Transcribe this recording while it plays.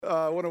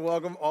I want to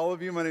welcome all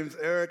of you. My name is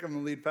Eric. I'm the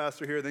lead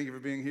pastor here. Thank you for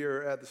being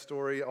here at The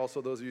Story. Also,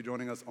 those of you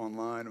joining us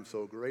online, I'm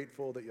so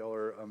grateful that y'all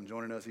are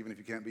joining us. Even if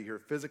you can't be here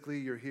physically,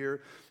 you're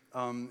here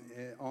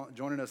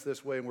joining us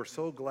this way, and we're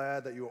so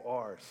glad that you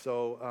are.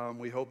 So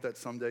we hope that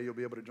someday you'll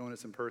be able to join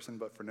us in person,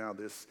 but for now,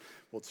 this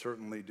will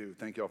certainly do.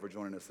 Thank you all for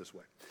joining us this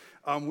way.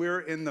 We're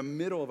in the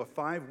middle of a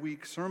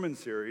 5-week sermon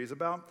series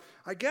about,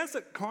 I guess,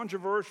 a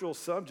controversial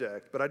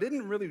subject, but I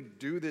didn't really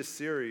do this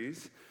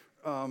series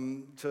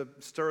to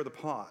stir the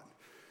pot.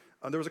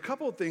 There was a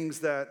couple of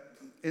things that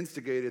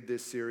instigated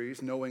this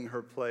series, Knowing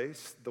Her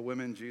Place, the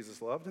women Jesus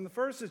loved. And the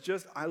first is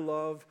just, I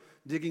love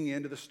digging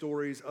into the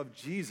stories of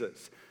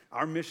Jesus.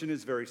 Our mission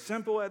is very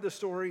simple at The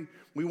Story.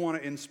 We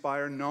want to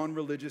inspire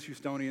non-religious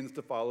Houstonians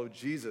to follow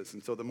Jesus.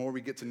 And so the more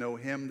we get to know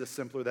him, the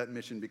simpler that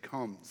mission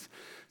becomes.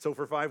 So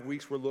for 5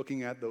 weeks, we're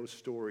looking at those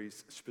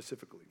stories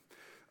specifically.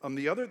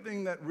 The other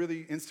thing that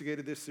really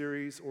instigated this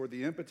series, or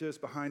the impetus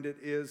behind it,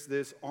 is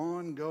this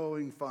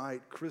ongoing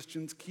fight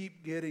Christians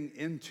keep getting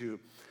into.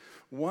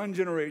 One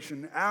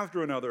generation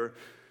after another,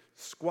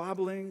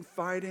 squabbling,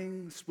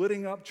 fighting,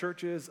 splitting up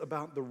churches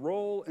about the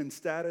role and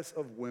status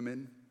of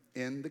women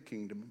in the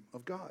kingdom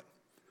of God.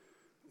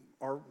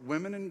 Are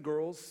women and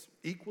girls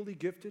equally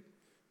gifted,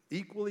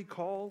 equally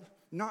called,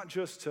 not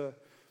just to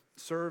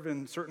serve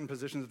in certain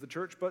positions of the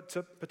church, but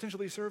to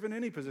potentially serve in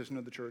any position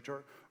of the church?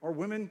 Are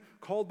women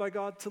called by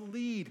God to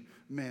lead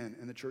men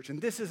in the church?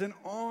 And this is an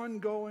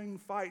ongoing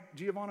fight.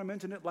 Giovanna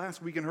mentioned it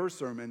last week in her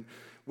sermon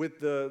with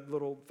the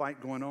little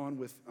fight going on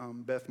with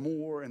Beth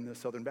Moore and the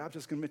Southern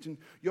Baptist Convention.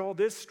 Y'all,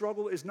 this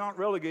struggle is not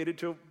relegated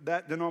to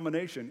that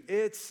denomination.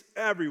 It's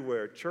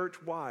everywhere,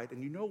 church-wide.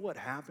 And you know what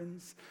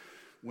happens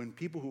when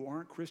people who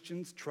aren't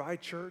Christians try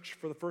church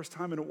for the first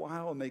time in a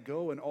while, and they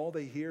go and all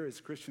they hear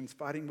is Christians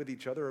fighting with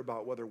each other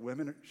about whether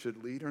women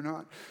should lead or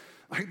not?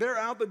 Like, they're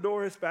out the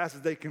door as fast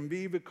as they can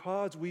be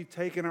because we've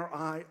taken our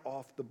eye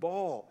off the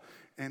ball.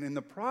 And in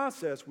the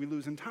process, we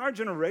lose entire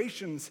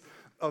generations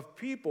of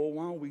people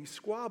while we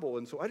squabble.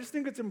 And so I just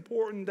think it's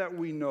important that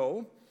we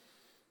know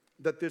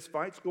that this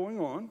fight's going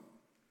on,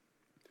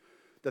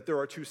 that there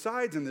are two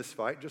sides in this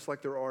fight, just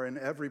like there are in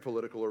every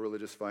political or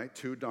religious fight,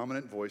 two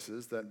dominant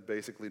voices that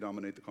basically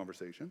dominate the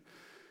conversation.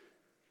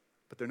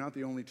 But they're not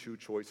the only two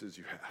choices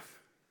you have.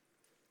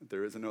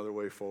 There is another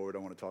way forward I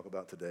want to talk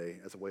about today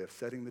as a way of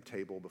setting the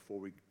table before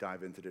we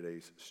dive into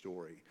today's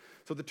story.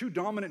 So the two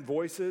dominant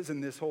voices in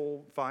this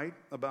whole fight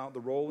about the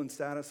role and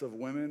status of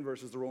women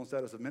versus the role and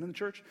status of men in the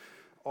church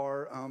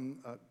are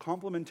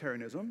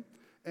complementarianism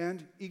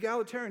and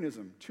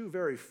egalitarianism, two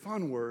very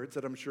fun words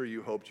that I'm sure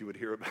you hoped you would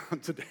hear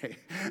about today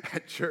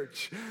at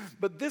church.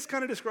 But this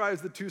kind of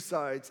describes the two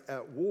sides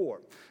at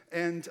war.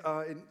 And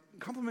in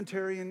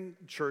complementarian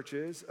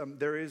churches,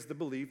 there is the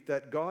belief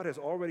that God has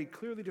already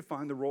clearly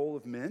defined the role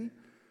of men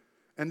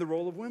and the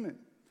role of women.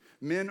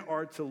 Men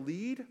are to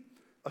lead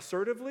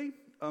assertively,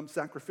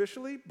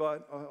 sacrificially,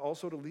 but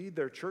also to lead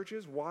their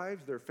churches,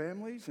 wives, their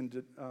families,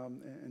 and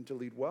to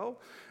lead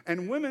well.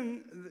 And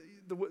women,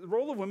 the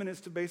role of women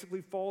is to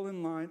basically fall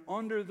in line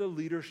under the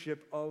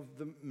leadership of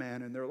the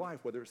man in their life,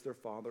 whether it's their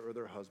father or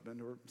their husband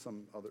or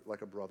some other,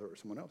 like a brother or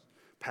someone else,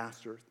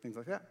 pastor, things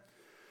like that.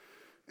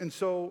 And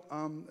so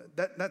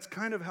that's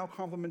kind of how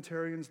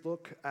complementarians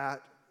look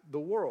at the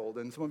world.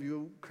 And some of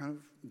you kind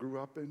of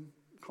grew up in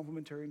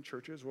complementarian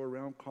churches or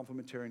around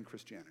complementarian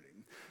Christianity.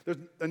 There's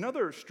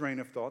another strain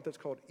of thought that's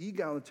called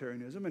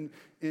egalitarianism. And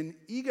in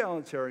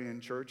egalitarian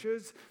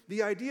churches,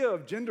 the idea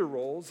of gender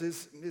roles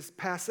is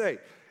passé.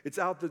 It's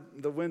out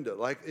the window.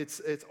 Like,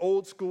 it's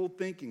old school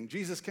thinking.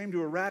 Jesus came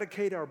to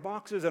eradicate our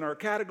boxes and our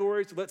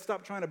categories. So let's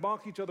stop trying to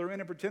box each other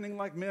in and pretending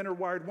like men are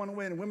wired one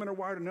way and women are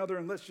wired another,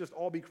 and let's just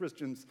all be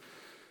Christians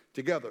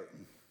together.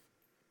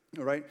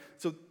 All right?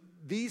 So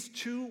these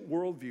two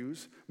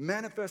worldviews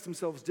manifest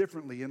themselves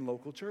differently in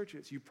local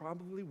churches. You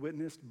probably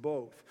witnessed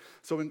both.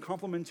 So in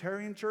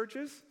complementarian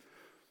churches,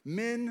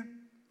 men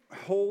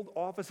hold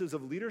offices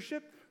of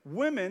leadership.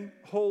 Women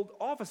hold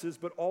offices,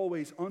 but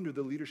always under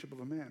the leadership of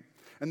a man.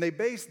 And they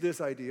base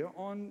this idea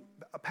on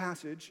a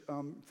passage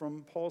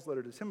from Paul's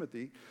letter to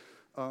Timothy,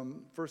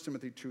 1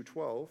 Timothy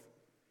 2:12,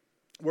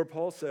 where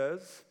Paul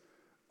says,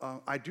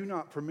 I do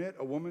not permit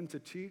a woman to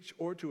teach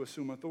or to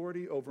assume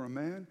authority over a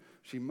man.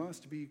 She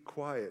must be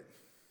quiet.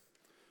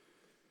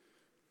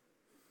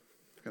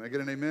 Can I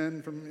get an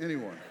amen from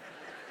anyone?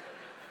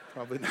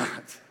 Probably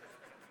not.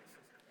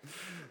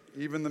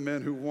 Even the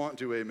men who want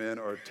to amen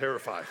are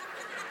terrified.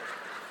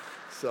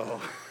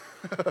 So,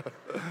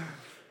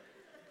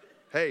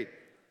 hey,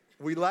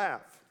 we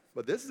laugh,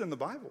 but this is in the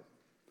Bible.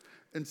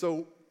 And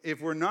so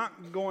if we're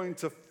not going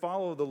to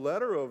follow the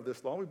letter of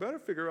this law, we better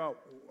figure out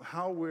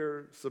how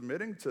we're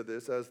submitting to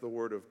this as the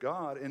Word of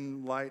God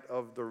in light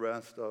of the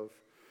rest of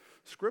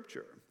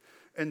Scripture.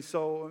 And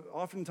so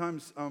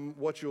oftentimes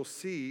what you'll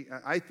see,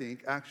 I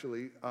think,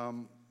 actually,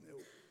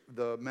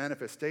 the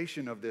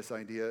manifestation of this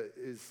idea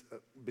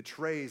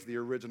betrays the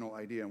original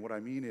idea. And what I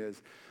mean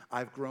is,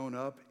 I've grown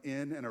up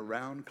in and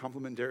around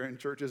complementarian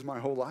churches my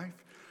whole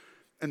life,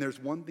 and there's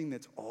one thing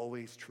that's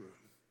always true,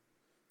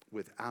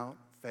 without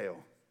fail.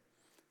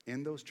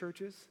 In those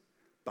churches,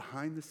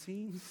 behind the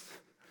scenes,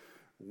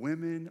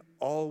 women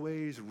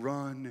always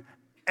run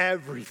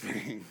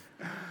everything.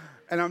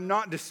 And I'm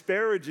not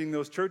disparaging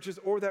those churches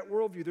or that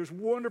worldview. There's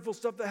wonderful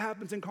stuff that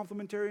happens in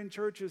complementarian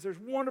churches. There's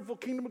wonderful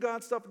kingdom of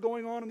God stuff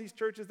going on in these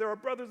churches. There are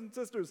brothers and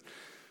sisters.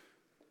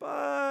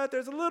 But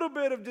there's a little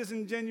bit of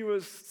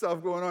disingenuous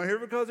stuff going on here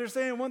because they're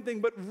saying one thing,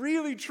 but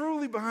really,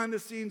 truly behind the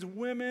scenes,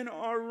 women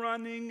are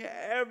running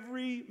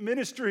every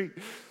ministry.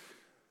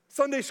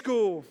 Sunday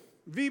school,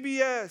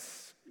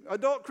 VBS,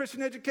 adult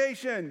Christian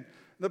education,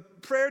 the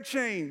prayer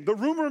chain, the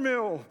rumor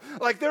mill.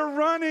 Like they're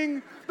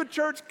running the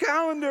church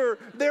calendar.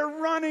 They're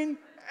running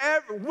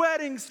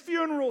weddings,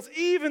 funerals,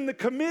 even the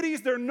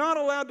committees they're not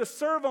allowed to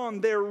serve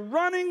on. They're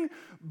running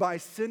by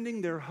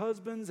sending their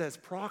husbands as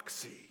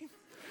proxy.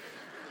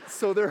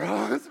 So their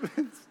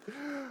husbands,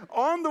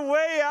 on the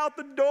way out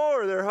the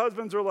door, their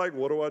husbands are like,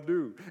 what do I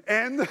do?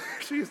 And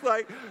she's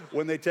like,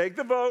 when they take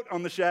the vote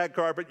on the shag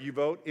carpet, you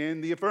vote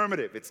in the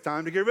affirmative. It's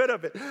time to get rid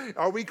of it.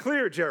 Are we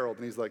clear, Gerald?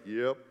 And he's like,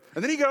 yep.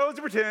 And then he goes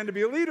to pretend to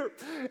be a leader.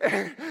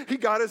 And he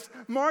got his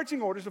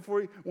marching orders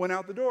before he went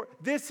out the door.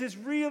 This is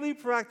really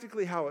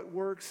practically how it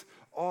works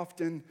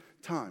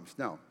oftentimes.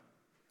 Now,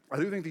 I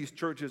do think these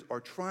churches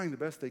are trying the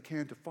best they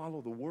can to follow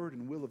the word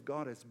and will of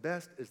God as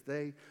best as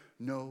they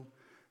know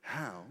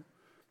how,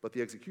 but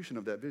the execution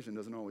of that vision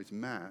doesn't always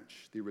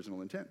match the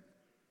original intent.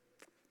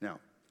 Now,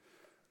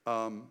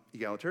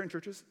 egalitarian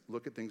churches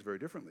look at things very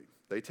differently.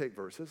 They take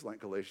verses like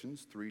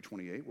Galatians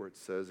 3:28, where it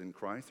says in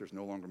Christ there's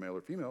no longer male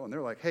or female, and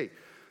they're like, hey,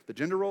 the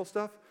gender role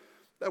stuff,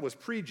 that was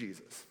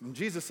pre-Jesus. And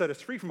Jesus set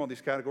us free from all these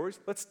categories.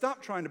 Let's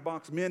stop trying to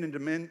box men into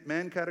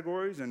man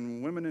categories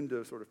and women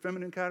into sort of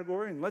feminine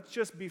category, and let's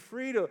just be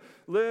free to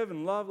live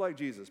and love like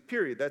Jesus,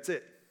 period. That's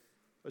it.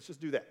 Let's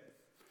just do that.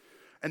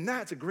 And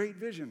that's a great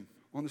vision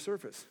on the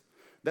surface.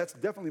 That's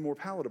definitely more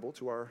palatable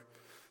to our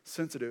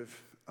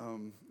sensitive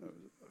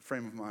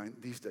frame of mind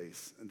these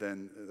days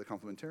than the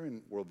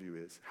complementarian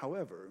worldview is.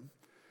 However,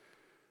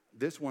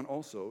 this one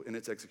also, in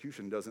its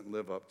execution, doesn't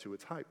live up to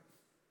its hype.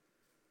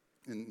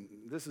 And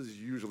this is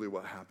usually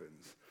what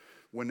happens.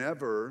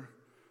 Whenever,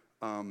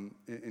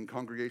 in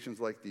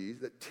congregations like these,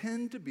 that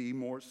tend to be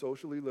more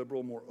socially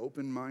liberal, more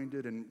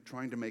open-minded, and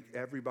trying to make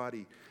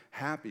everybody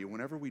happy,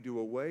 whenever we do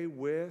away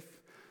with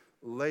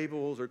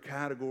labels or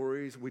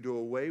categories, we do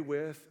away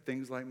with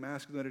things like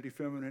masculinity,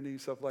 femininity,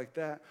 stuff like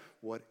that,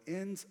 what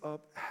ends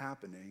up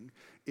happening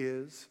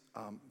is,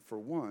 for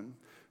one,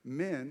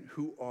 men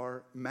who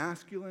are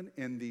masculine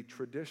in the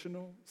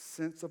traditional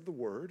sense of the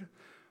word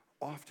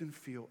often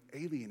feel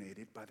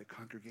alienated by the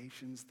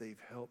congregations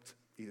they've helped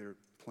either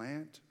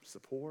plant,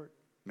 support,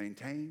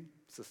 maintain,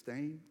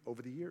 sustain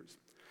over the years.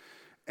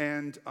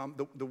 And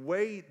the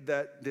way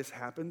that this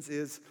happens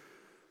is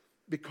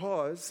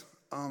because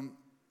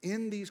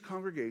in these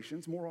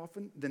congregations, more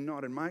often than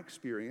not in my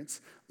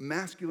experience,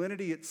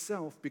 masculinity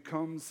itself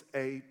becomes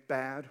a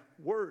bad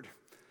word.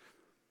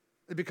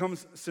 It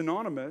becomes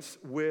synonymous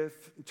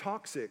with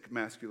toxic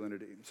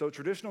masculinity. So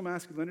traditional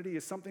masculinity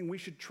is something we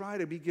should try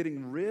to be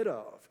getting rid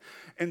of.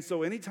 And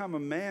so anytime a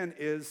man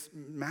is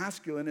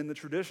masculine in the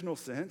traditional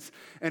sense,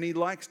 and he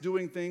likes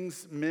doing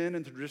things men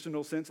in the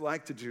traditional sense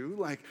like to do,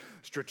 like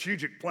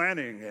strategic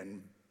planning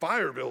and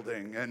fire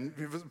building and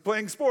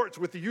playing sports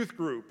with the youth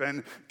group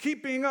and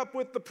keeping up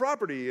with the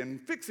property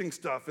and fixing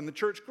stuff in the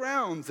church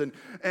grounds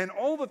and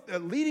all the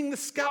leading the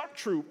scout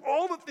troop,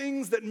 all the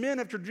things that men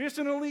have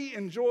traditionally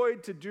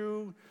enjoyed to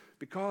do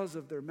because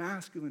of their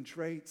masculine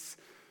traits,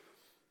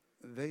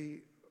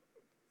 they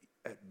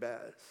at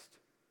best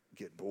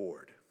get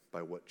bored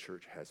by what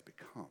church has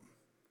become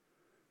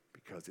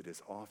because it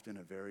is often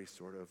a very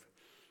sort of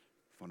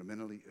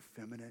fundamentally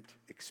effeminate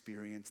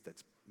experience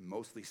that's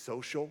mostly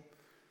social.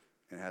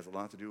 And it has a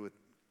lot to do with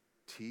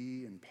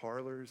tea and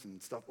parlors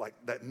and stuff like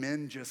that.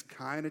 Men just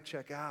kind of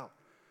check out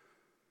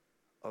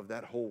of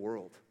that whole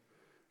world.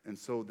 And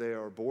so they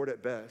are bored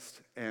at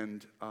best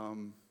and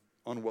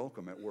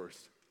unwelcome at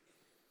worst.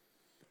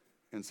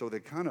 And so they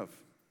kind of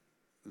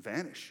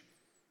vanish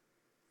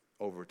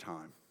over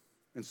time.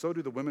 And so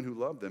do the women who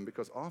love them,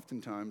 because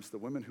oftentimes the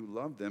women who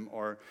love them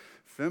are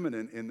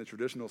feminine in the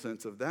traditional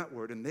sense of that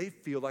word, and they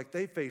feel like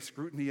they face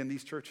scrutiny in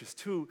these churches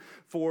too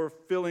for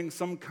filling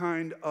some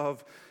kind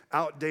of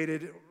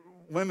outdated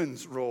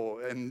women's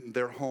role in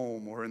their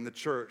home or in the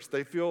church.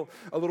 They feel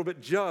a little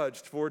bit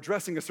judged for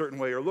dressing a certain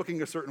way or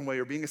looking a certain way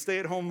or being a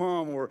stay-at-home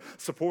mom or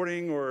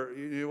supporting or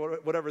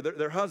whatever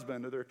their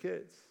husband or their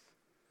kids.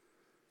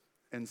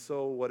 And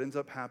so what ends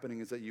up happening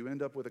is that you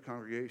end up with a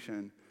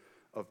congregation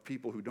of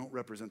people who don't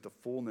represent the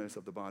fullness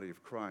of the body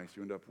of Christ.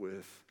 You end up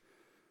with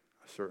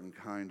a certain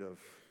kind of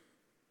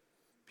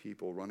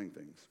people running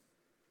things.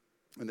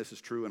 And this is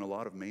true in a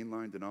lot of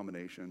mainline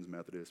denominations,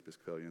 Methodist,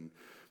 Episcopalian,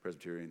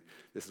 Presbyterian.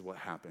 This is what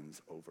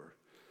happens over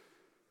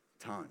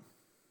time.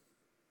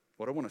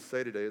 What I want to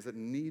say today is that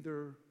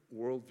neither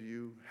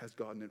worldview has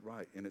gotten it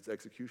right in its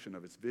execution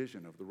of its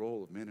vision of the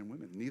role of men and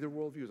women. Neither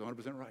worldview is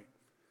 100% right.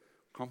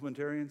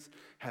 Complementarians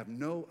have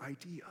no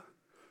idea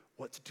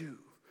what to do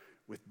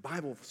with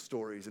Bible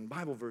stories and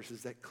Bible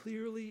verses that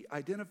clearly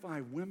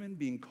identify women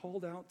being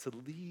called out to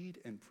lead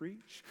and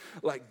preach.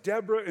 Like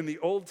Deborah in the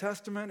Old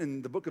Testament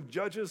in the book of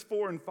Judges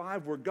 4 and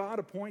 5, where God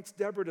appoints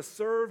Deborah to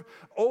serve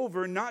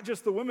over not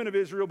just the women of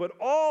Israel, but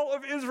all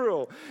of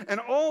Israel. And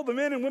all the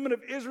men and women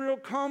of Israel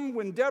come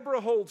when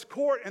Deborah holds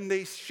court, and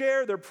they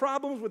share their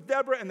problems with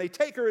Deborah, and they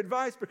take her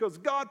advice because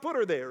God put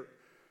her there.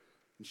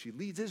 And she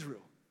leads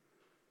Israel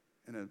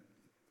in a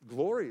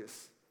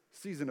glorious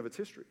season of its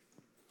history.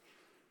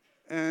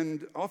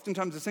 And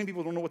oftentimes the same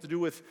people don't know what to do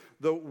with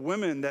the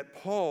women that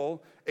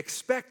Paul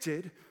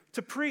expected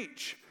to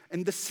preach.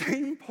 And the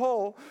same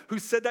Paul who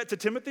said that to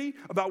Timothy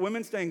about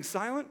women staying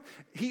silent,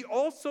 he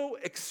also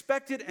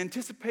expected,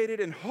 anticipated,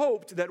 and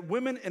hoped that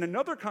women in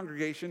another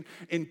congregation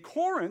in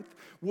Corinth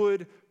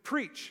would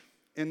preach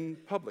in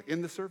public,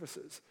 in the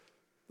services.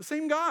 The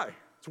same guy.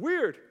 It's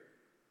weird,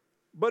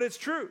 but it's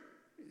true.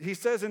 He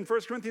says in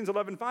 1 Corinthians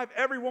 11:5,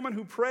 every woman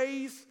who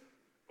prays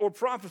or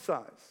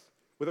prophesies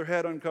with her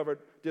head uncovered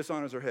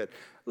dishonors her head.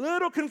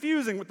 Little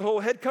confusing with the whole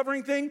head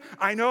covering thing.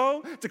 I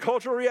know, it's a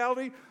cultural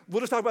reality.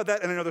 We'll just talk about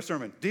that in another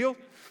sermon. Deal?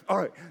 All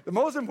right. The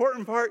most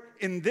important part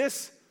in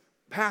this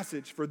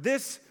passage for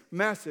this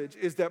message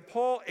is that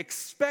Paul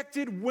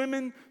expected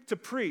women to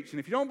preach. And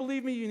if you don't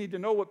believe me, you need to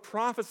know what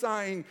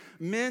prophesying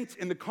meant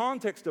in the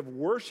context of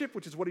worship,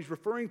 which is what he's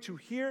referring to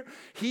here.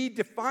 He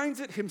defines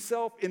it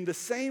himself in the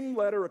same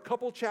letter a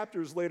couple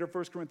chapters later,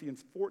 1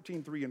 Corinthians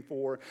 14, 3 and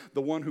 4.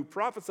 The one who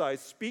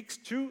prophesies speaks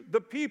to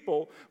the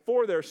people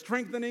for their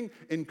strengthening,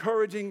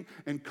 encouraging,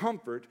 and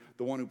comfort.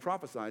 The one who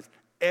prophesies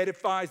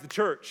edifies the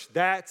church.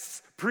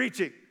 That's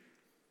preaching.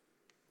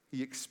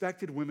 He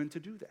expected women to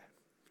do that.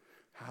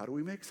 How do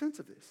we make sense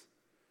of this?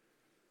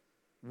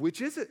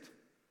 Which is it?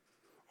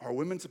 Are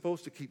women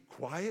supposed to keep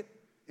quiet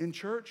in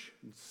church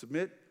and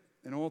submit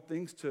in all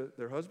things to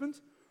their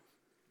husbands?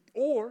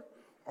 Or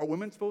are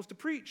women supposed to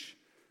preach?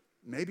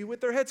 Maybe with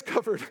their heads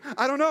covered.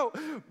 I don't know.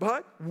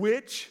 But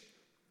which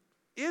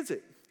is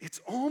it? It's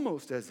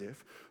almost as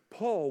if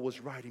Paul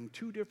was writing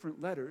two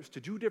different letters to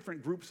two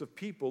different groups of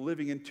people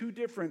living in two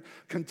different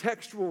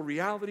contextual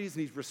realities,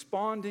 and he's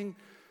responding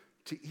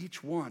to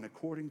each one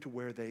according to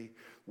where they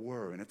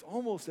were. And it's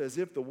almost as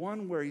if the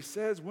one where he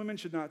says women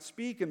should not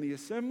speak in the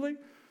assembly,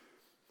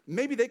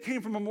 maybe they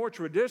came from a more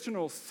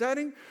traditional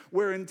setting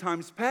where in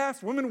times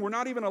past women were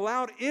not even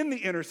allowed in the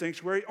inner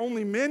sanctuary.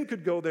 Only men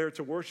could go there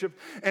to worship.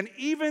 And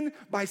even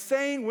by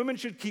saying women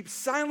should keep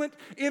silent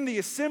in the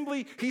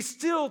assembly, he's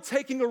still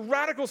taking a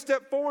radical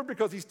step forward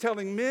because he's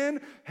telling men,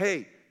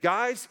 hey,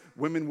 guys,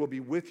 women will be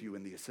with you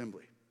in the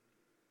assembly.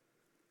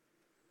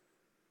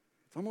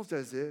 It's almost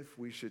as if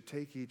we should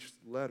take each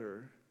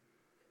letter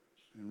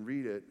and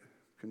read it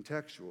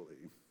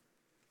contextually,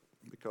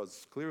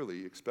 because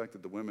clearly he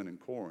expected the women in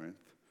Corinth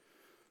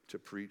to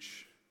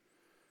preach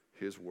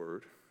his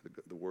word,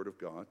 the word of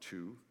God,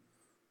 to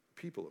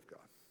the people of God.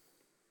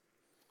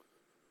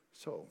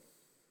 So,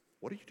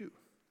 what do you do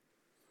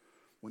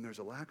when there's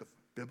a lack of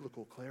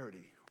biblical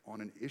clarity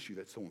on an issue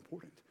that's so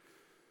important?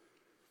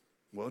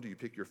 Well, do you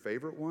pick your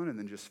favorite one and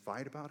then just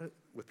fight about it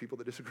with people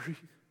that disagree?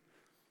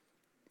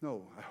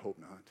 No, I hope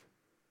not.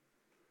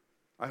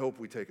 I hope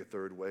we take a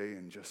third way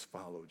and just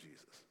follow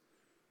Jesus.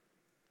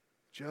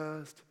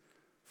 Just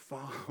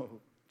follow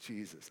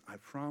Jesus. I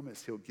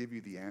promise he'll give you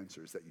the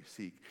answers that you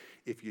seek.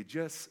 If you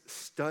just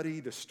study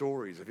the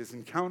stories of his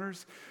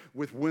encounters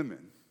with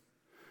women,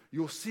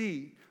 you'll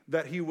see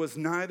that he was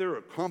neither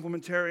a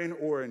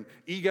complementarian or an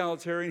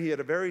egalitarian. He had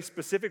a very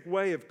specific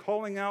way of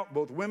calling out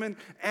both women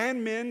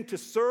and men to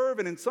serve,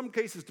 and in some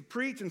cases to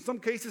preach, in some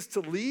cases to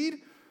lead.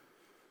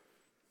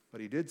 But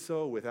he did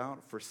so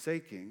without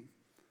forsaking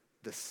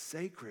the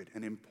sacred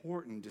and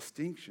important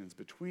distinctions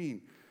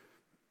between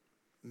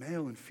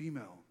male and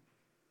female.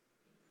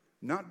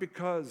 Not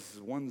because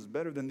one's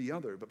better than the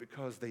other, but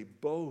because they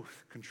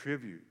both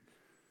contribute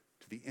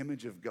to the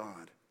image of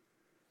God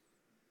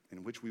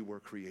in which we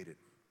were created.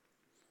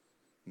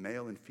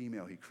 Male and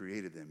female, he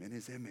created them. In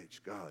his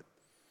image, God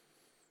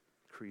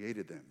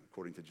created them,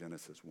 according to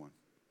Genesis 1.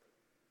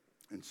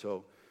 And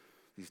so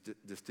these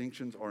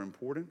distinctions are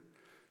important.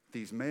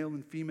 These male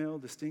and female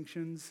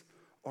distinctions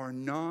are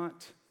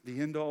not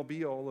the end-all,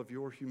 be-all of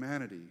your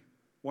humanity.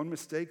 One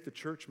mistake the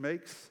church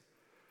makes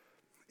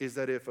is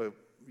that if a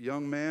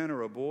young man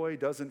or a boy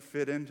doesn't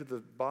fit into the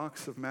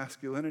box of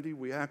masculinity,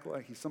 we act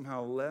like he's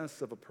somehow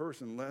less of a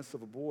person, less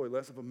of a boy,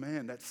 less of a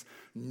man. That's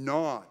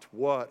not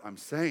what I'm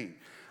saying.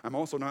 I'm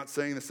also not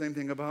saying the same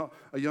thing about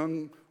a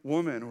young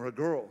woman or a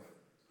girl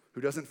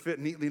who doesn't fit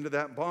neatly into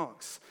that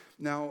box.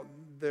 Now,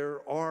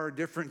 there are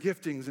different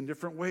giftings and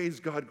different ways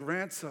God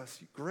grants us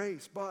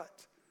grace,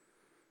 but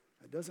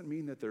it doesn't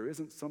mean that there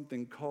isn't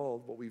something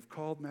called what we've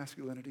called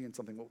masculinity and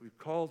something what we've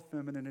called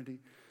femininity,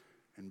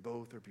 and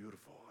both are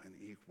beautiful and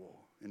equal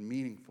and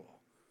meaningful.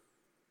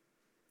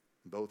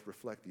 Both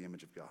reflect the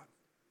image of God.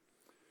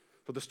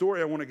 So the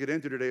story I want to get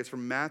into today is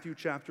from Matthew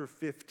chapter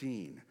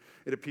 15.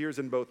 It appears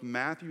in both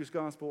Matthew's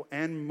gospel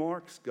and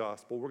Mark's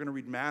gospel. We're going to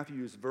read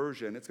Matthew's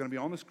version. It's going to be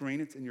on the screen.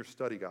 It's in your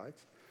study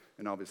guides,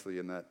 and obviously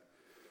in that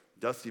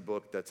dusty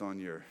book that's on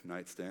your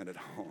nightstand at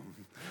home.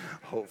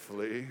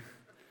 Hopefully,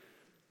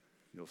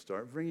 you'll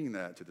start bringing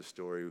that to the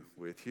story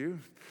with you.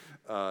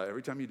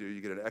 Every time you do, you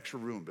get an extra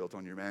room built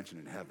on your mansion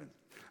in heaven.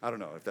 I don't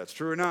know if that's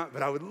true or not,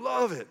 but I would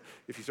love it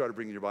if you started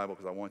bringing your Bible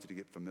because I want you to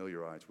get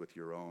familiarized with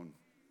your own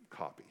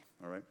copy,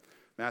 all right?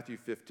 Matthew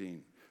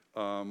 15.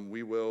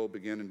 We will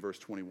begin in verse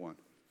 21.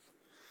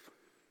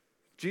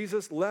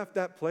 Jesus left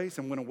that place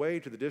and went away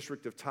to the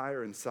district of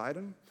Tyre and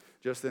Sidon.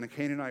 Just then a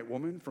Canaanite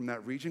woman from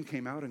that region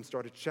came out and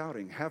started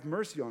shouting, "Have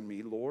mercy on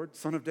me, Lord,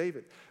 Son of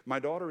David. My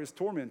daughter is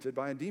tormented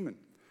by a demon."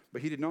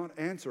 But he did not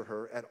answer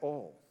her at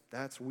all.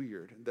 That's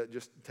weird.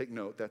 Just take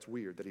note, that's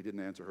weird that he didn't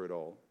answer her at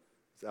all.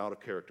 It's out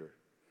of character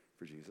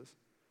for Jesus.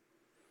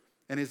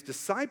 And his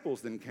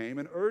disciples then came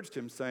and urged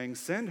him, saying,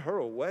 "Send her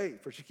away,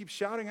 for she keeps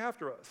shouting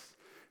after us."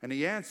 And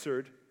he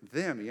answered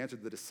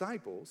the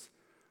disciples,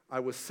 "I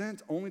was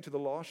sent only to the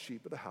lost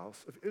sheep of the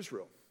house of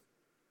Israel."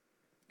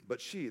 But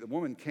she, the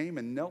woman, came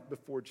and knelt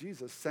before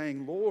Jesus,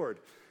 saying,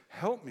 "Lord,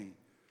 help me."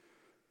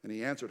 And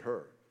he answered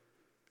her,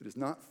 "It is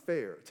not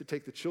fair to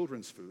take the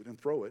children's food and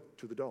throw it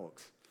to the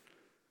dogs."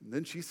 And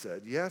then she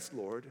said, "Yes,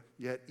 Lord,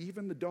 yet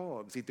even the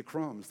dogs eat the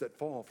crumbs that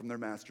fall from their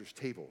master's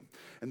table."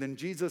 And then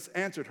Jesus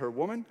answered her,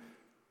 "Woman,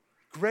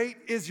 great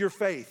is your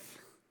faith.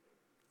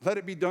 Let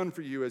it be done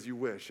for you as you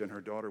wish." And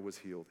her daughter was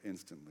healed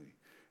instantly.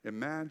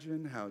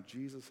 Imagine how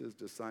Jesus'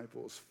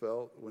 disciples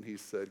felt when he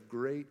said,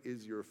 "Great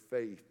is your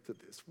faith," to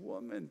this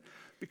woman.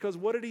 Because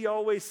what did he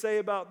always say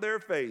about their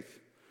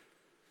faith?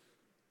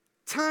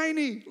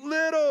 Tiny,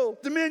 little,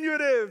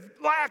 diminutive,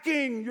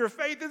 lacking. Your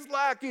faith is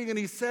lacking. And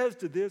he says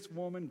to this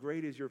woman,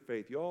 "Great is your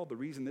faith." Y'all, the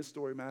reason this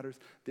story matters,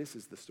 this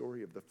is the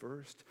story of the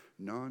first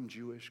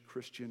non-Jewish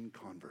Christian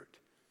convert.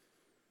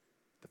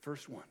 The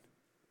first one,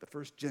 the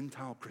first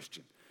Gentile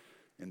Christian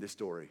in this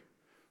story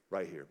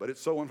right here. But it's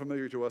so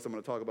unfamiliar to us, I'm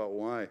going to talk about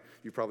why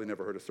you've probably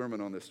never heard a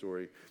sermon on this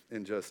story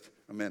in just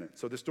a minute.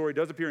 So this story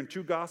does appear in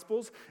two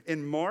Gospels.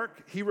 In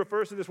Mark, he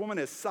refers to this woman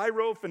as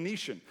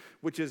Syro-Phoenician,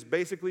 which is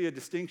basically a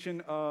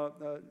distinction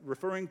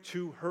referring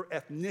to her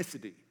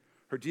ethnicity,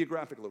 her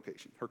geographic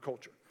location, her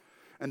culture.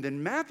 And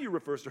then Matthew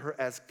refers to her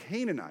as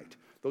Canaanite.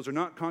 Those are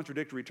not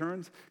contradictory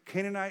terms.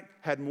 Canaanite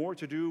had more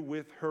to do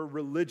with her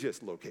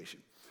religious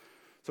location.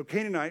 So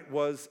Canaanite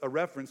was a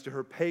reference to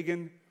her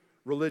pagan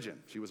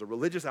religion. She was a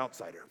religious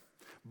outsider.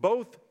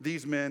 Both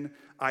these men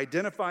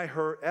identify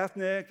her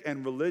ethnic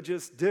and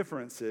religious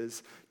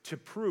differences to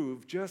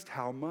prove just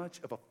how much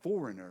of a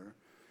foreigner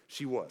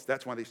she was.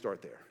 That's why they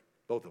start there,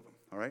 both of them,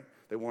 all right?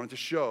 They wanted to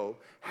show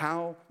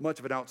how much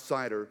of an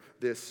outsider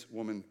this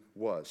woman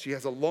was. She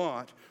has a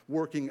lot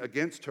working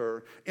against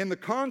her in the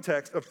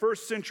context of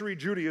first century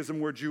Judaism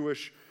where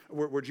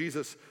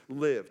Jesus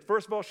lived.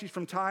 First of all, she's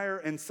from Tyre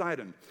and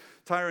Sidon.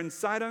 Tyre and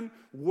Sidon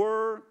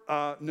were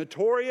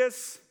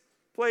notorious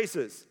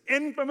places,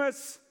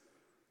 infamous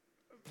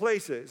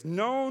places,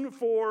 known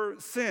for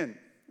sin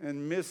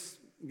and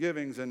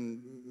misgivings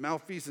and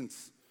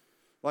malfeasance.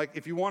 Like,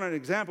 if you want an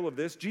example of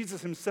this,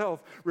 Jesus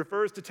himself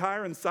refers to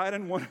Tyre and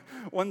Sidon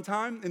one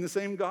time in the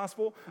same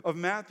Gospel of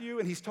Matthew,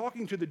 and he's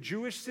talking to the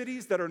Jewish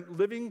cities that are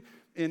living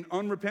in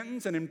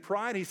unrepentance and in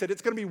pride. He said,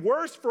 "It's going to be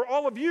worse for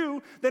all of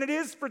you than it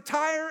is for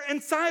Tyre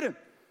and Sidon."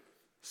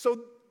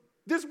 So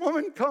this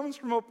woman comes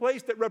from a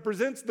place that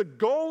represents the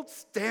gold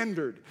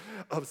standard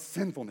of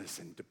sinfulness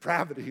and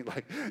depravity.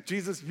 Like,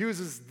 Jesus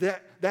uses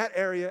that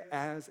area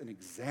as an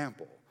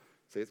example.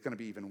 Say, it's going to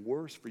be even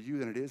worse for you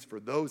than it is for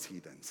those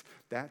heathens.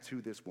 That's who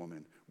this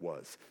woman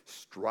was.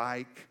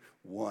 Strike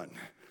one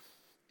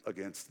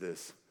against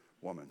this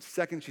woman.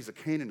 Second, she's a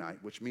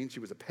Canaanite, which means she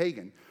was a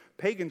pagan.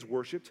 Pagans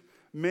worshipped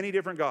many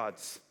different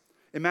gods.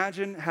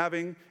 Imagine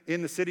having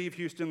in the city of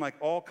Houston like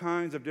all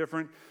kinds of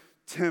different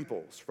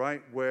temples,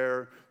 right?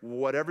 Where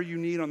whatever you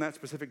need on that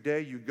specific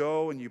day, you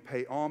go and you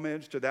pay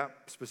homage to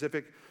that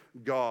specific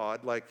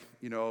god, like,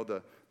 you know,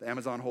 the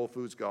Amazon Whole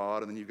Foods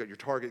god, and then you've got your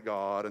Target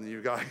god, and then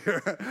you've got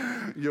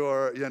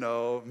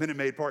your Minute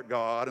Maid Park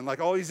god, and like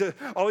all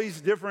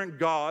these different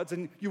gods,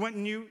 and you went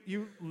and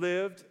you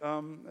lived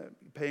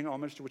paying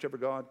homage to whichever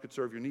god could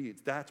serve your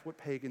needs. That's what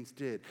pagans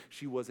did.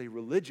 She was a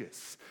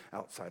religious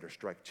outsider,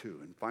 strike two.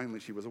 And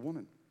finally, she was a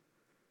woman.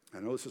 I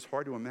know this is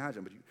hard to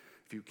imagine, but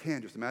if you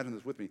can, just imagine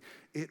this with me.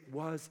 It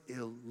was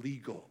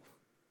illegal.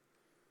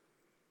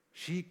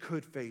 She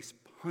could face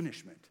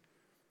punishment,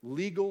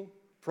 legal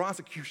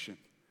prosecution,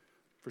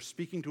 for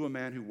speaking to a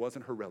man who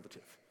wasn't her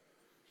relative.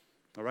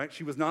 All right?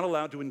 She was not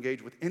allowed to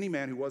engage with any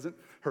man who wasn't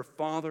her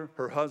father,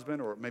 her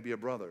husband, or maybe a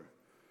brother.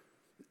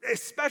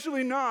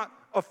 Especially not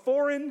a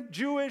foreign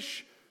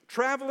Jewish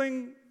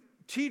traveling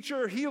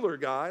teacher, healer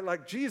guy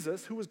like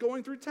Jesus who was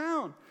going through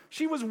town.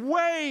 She was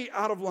way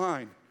out of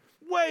line,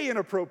 way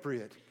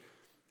inappropriate.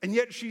 And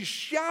yet she's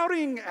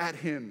shouting at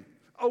him,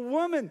 a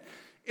woman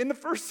in the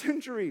first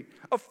century,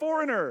 a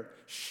foreigner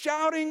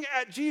shouting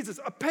at Jesus,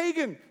 a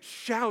pagan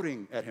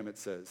shouting at him, it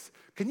says.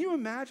 Can you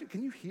imagine?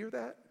 Can you hear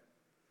that?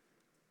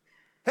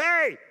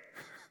 Hey!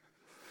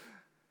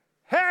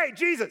 Hey,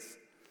 Jesus!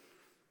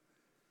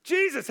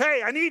 Jesus,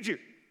 hey, I need you.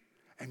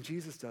 And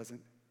Jesus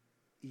doesn't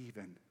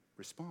even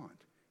respond.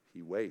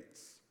 He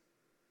waits.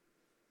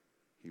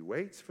 He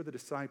waits for the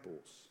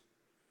disciples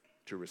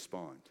to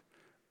respond.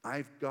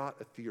 I've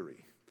got a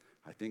theory.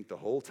 I think the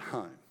whole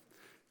time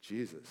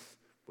Jesus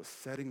was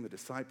setting the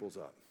disciples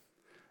up.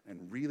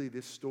 And really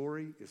this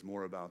story is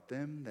more about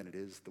them than it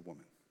is the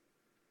woman.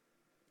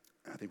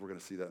 And I think we're going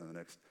to see that in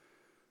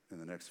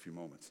the next few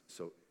moments.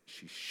 So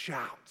she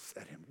shouts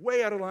at him,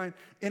 way out of line,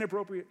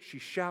 inappropriate. She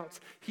shouts.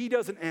 He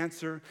doesn't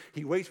answer.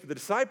 He waits for the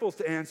disciples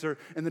to answer,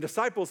 and the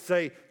disciples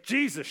say,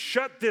 Jesus,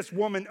 shut this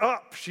woman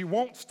up. She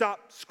won't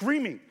stop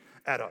screaming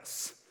at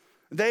us.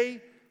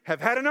 They have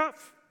had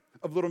enough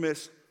of Little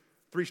Miss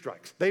Three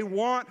Strikes. They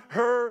want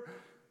her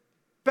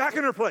back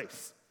in her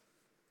place.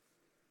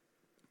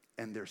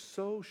 And they're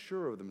so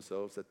sure of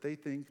themselves that they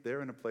think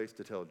they're in a place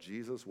to tell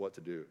Jesus what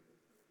to do.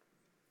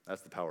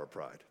 That's the power of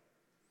pride.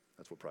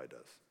 That's what pride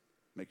does.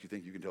 Makes you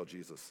think you can tell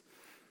Jesus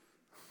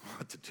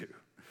what to do.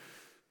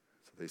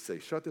 So they say,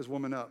 shut this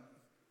woman up.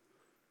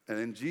 And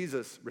then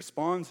Jesus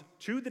responds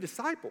to the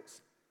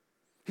disciples.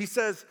 He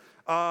says,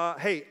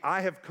 hey,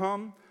 I have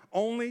come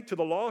only to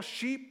the lost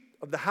sheep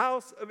of the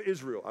house of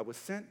Israel. I was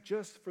sent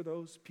just for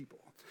those people.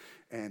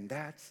 And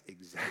that's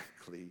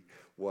exactly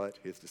what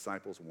his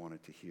disciples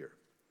wanted to hear.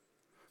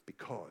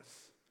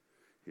 Because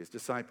his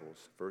disciples,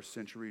 first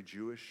century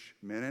Jewish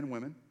men and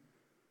women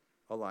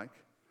alike,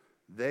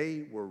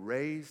 they were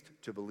raised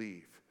to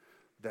believe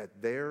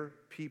that their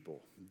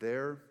people,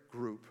 their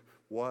group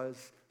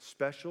was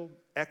special,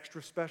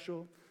 extra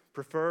special,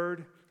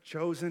 preferred,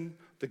 chosen,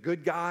 the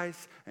good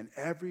guys, and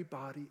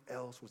everybody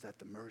else was at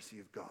the mercy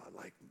of God.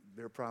 Like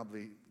they're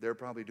probably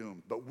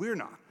doomed, but we're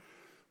not.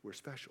 We're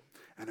special.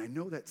 And I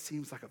know that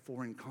seems like a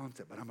foreign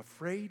concept, but I'm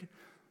afraid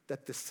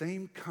that the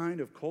same kind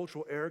of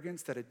cultural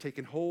arrogance that had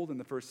taken hold in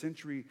the first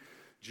century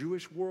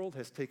Jewish world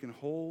has taken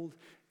hold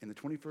in the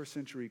 21st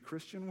century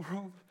Christian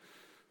world,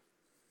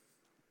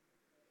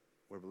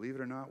 where, believe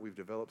it or not, we've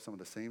developed some of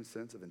the same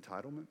sense of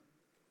entitlement,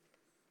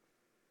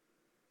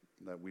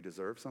 that we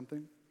deserve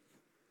something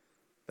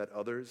that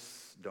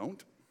others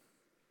don't.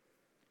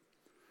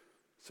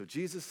 So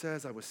Jesus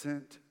says, I was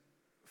sent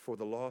for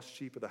the lost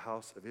sheep of the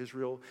house of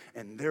Israel,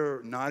 and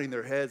they're nodding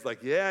their heads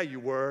like, yeah, you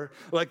were.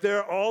 Like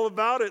they're all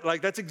about it.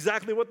 Like that's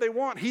exactly what they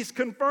want. He's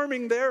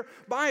confirming their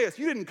bias.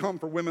 You didn't come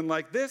for women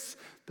like this.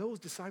 Those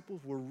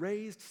disciples were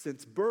raised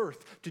since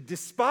birth to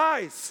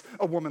despise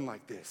a woman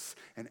like this.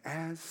 And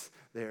as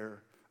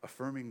they're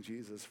affirming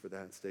Jesus for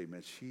that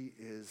statement, she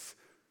is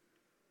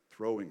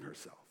throwing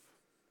herself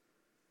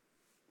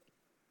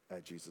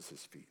at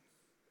Jesus' feet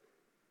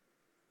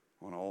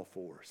on all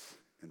fours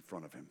in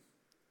front of him.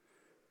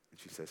 And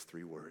she says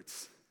 3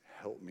 words,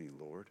 help me,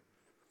 Lord.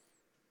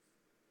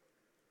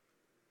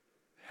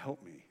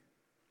 Help me,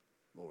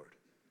 Lord,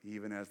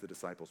 even as the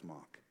disciples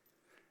mock.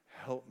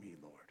 Help me,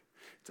 Lord.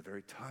 It's a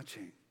very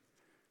touching,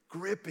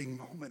 gripping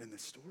moment in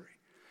this story,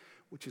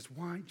 which is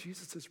why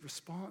Jesus'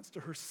 response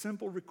to her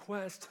simple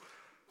request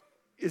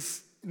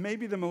is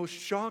maybe the most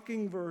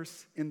shocking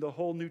verse in the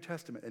whole New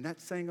Testament. And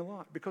that's saying a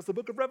lot because the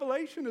book of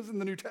Revelation is in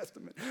the New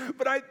Testament.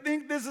 But I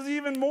think this is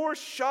even more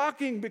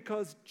shocking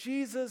because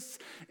Jesus,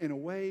 in a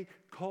way,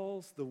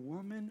 calls the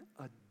woman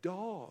a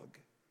dog.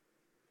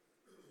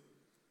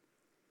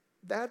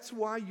 That's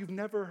why you've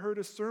never heard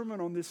a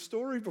sermon on this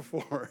story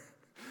before,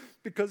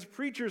 because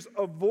preachers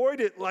avoid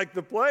it like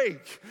the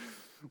plague.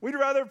 We'd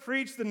rather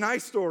preach the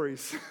nice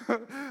stories,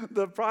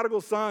 the prodigal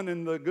son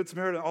and the good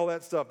Samaritan, all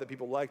that stuff that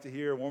people like to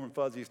hear, warm and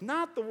fuzzies,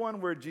 not the one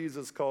where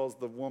Jesus calls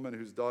the woman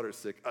whose daughter's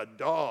sick a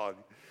dog.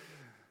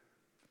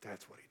 But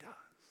that's what he does.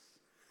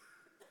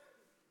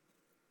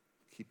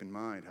 Keep in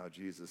mind how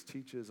Jesus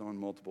teaches on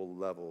multiple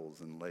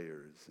levels and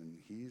layers, and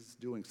he's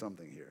doing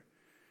something here.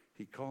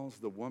 He calls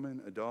the woman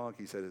a dog.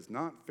 He said, it's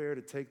not fair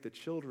to take the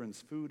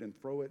children's food and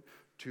throw it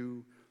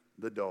to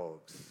the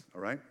dogs, all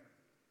right?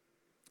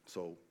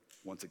 So,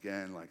 once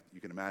again, like you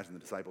can imagine the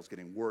disciples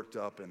getting worked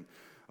up in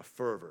a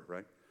fervor,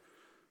 right?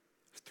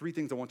 There's 3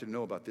 things I want you to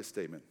know about this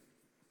statement.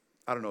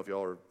 I don't know if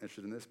y'all are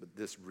interested in this, but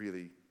this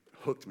really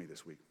hooked me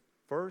this week.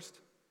 First,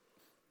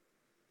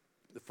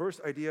 the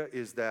first idea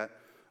is that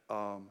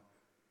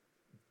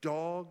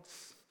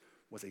dogs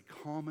was a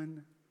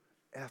common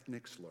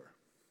ethnic slur.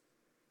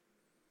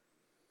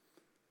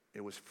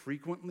 It was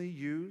frequently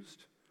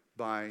used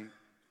by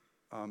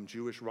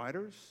Jewish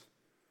writers,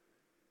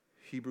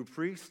 Hebrew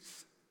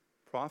priests,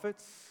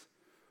 prophets,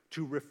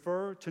 to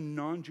refer to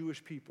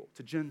non-Jewish people,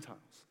 to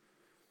Gentiles.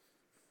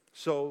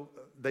 So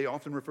they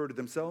often refer to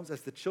themselves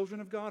as the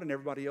children of God and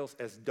everybody else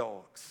as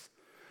dogs.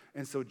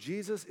 And so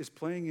Jesus is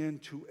playing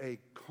into a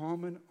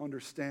common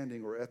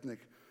understanding or ethnic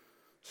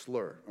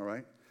slur, all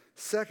right?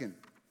 Second,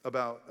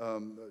 about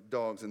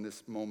dogs in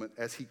this moment,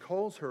 as he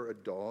calls her a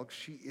dog,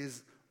 she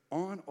is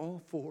on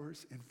all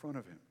fours in front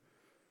of him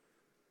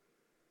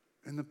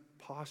in the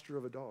posture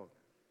of a dog.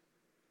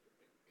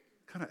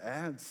 Kind of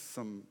adds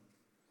some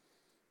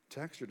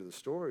texture to the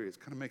story. It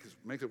kind of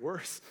makes it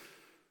worse.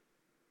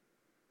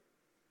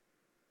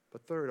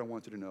 But third, I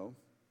want you to know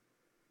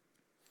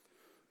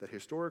that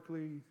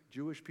historically,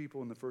 Jewish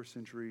people in the first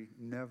century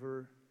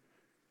never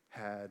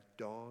had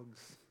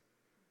dogs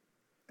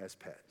as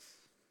pets.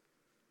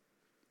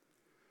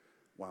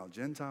 while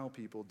Gentile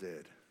people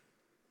did.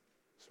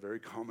 It's very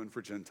common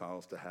for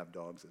Gentiles to have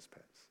dogs as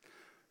pets.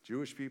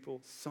 Jewish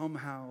people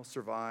somehow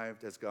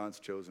survived as God's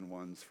chosen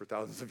ones for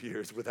thousands of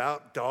years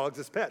without dogs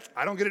as pets.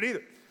 I don't get it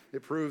either.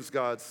 It proves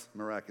God's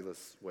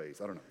miraculous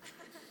ways. I don't know.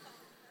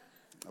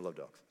 I love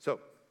dogs. So,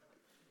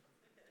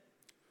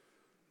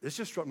 this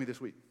just struck me this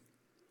week.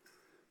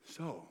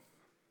 So,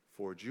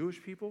 for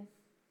Jewish people,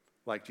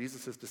 like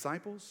Jesus'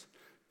 disciples,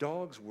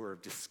 dogs were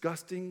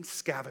disgusting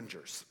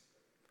scavengers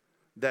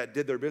that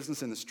did their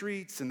business in the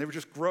streets, and they were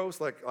just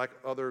gross like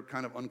other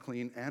kind of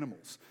unclean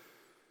animals.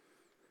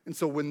 And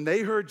so when they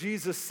heard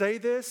Jesus say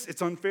this,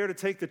 it's unfair to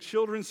take the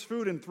children's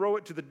food and throw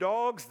it to the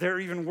dogs. They're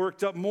even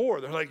worked up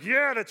more. They're like,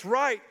 yeah, that's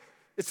right.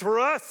 It's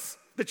for us.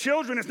 The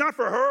children, it's not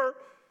for her.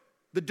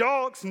 The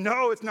dogs,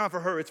 no, it's not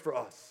for her. It's for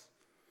us.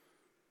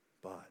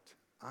 But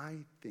I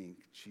think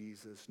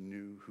Jesus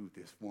knew who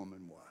this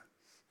woman was.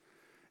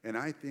 And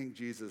I think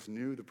Jesus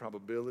knew the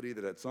probability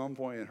that at some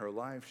point in her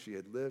life, she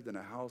had lived in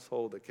a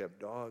household that kept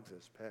dogs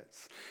as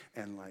pets.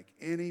 And like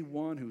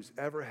anyone who's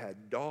ever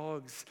had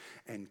dogs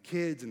and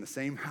kids in the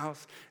same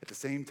house at the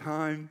same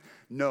time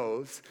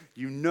knows,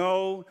 you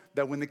know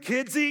that when the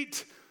kids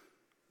eat,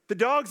 the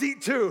dogs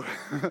eat too,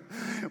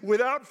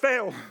 without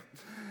fail.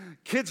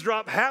 Kids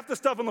drop half the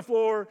stuff on the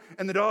floor,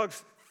 and the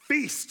dogs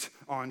feast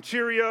on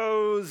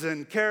Cheerios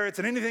and carrots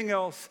and anything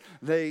else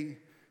they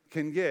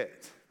can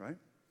get, right?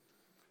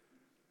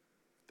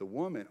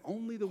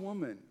 Only the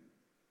woman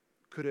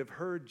could have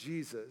heard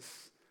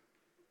Jesus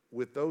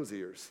with those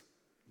ears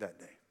that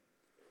day.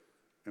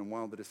 And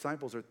while the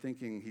disciples are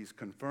thinking he's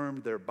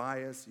confirmed their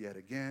bias yet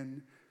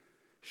again,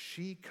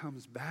 she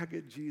comes back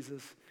at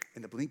Jesus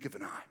in the blink of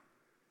an eye.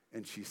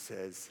 And she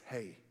says,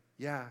 hey,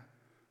 yeah,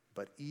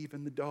 but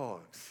even the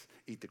dogs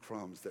eat the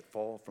crumbs that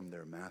fall from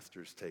their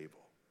master's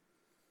table.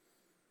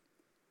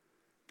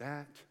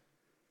 That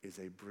is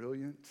a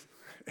brilliant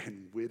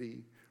and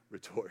witty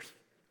retort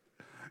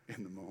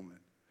in the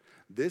moment.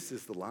 This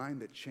is the line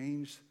that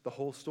changed the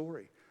whole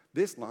story.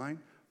 This line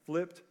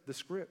flipped the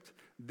script.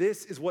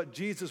 This is what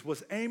Jesus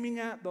was aiming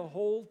at the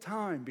whole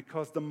time,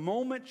 because the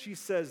moment she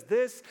says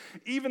this,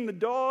 even the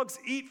dogs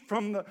eat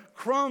from the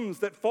crumbs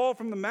that fall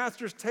from the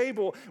master's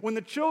table. When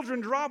the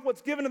children drop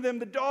what's given to them,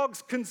 the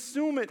dogs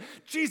consume it.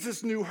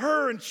 Jesus knew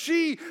her and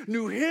she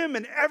knew him,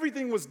 and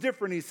everything was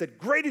different. He said,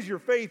 great is your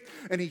faith,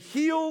 and he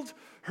healed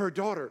her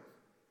daughter.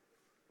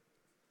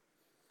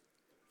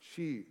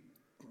 She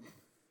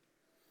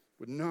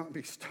would not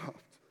be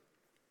stopped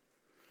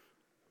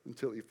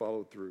until he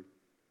followed through.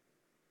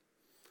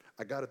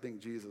 I got to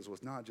think Jesus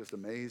was not just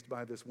amazed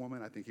by this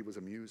woman. I think he was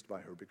amused by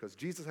her, because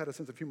Jesus had a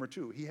sense of humor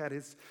too. He had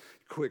his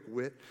quick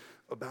wit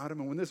about him.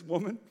 And when this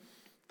woman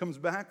comes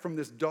back from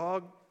this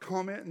dog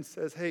comment and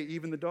says, hey,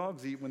 even the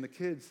dogs eat when the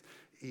kids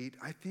eat,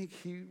 I think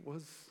he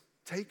was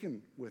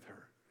taken with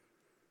her.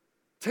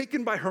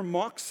 Taken by her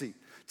moxie,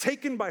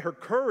 taken by her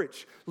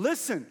courage.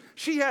 Listen,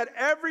 she had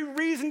every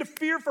reason to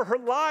fear for her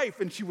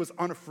life, and she was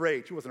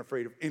unafraid. She wasn't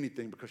afraid of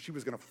anything, because she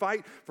was going to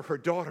fight for her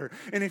daughter.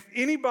 And if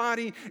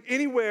anybody,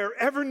 anywhere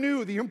ever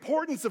knew the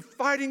importance of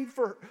fighting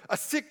for a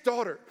sick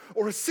daughter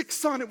or a sick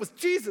son, it was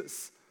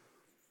Jesus.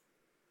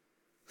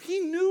 He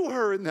knew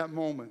her in that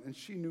moment, and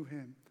she knew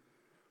him.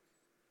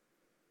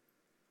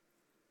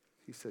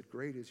 He said,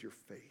 great is your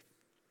faith.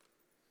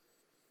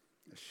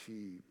 As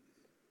she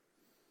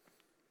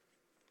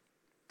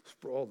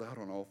sprawled out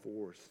on all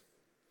fours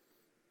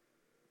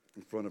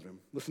in front of him.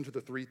 Listen to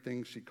the three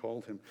things she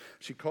called him.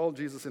 She called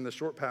Jesus in the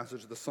short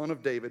passage the Son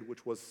of David,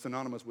 which was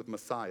synonymous with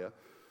Messiah.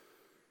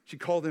 She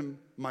called him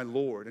my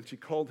Lord, and she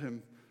called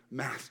him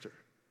Master.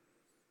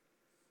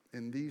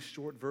 In these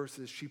short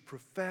verses, she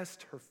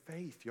professed her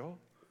faith, y'all.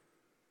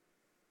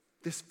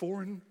 This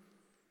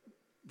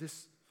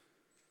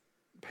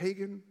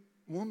pagan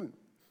woman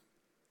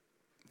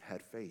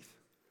had faith.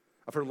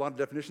 I've heard a lot of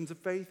definitions of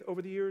faith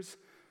over the years.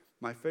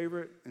 My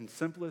favorite and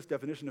simplest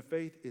definition of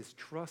faith is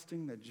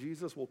trusting that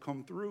Jesus will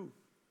come through.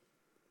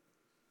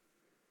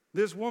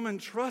 This woman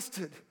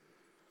trusted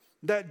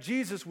that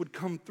Jesus would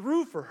come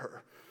through for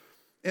her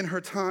in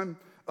her time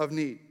of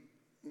need.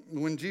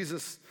 When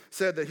Jesus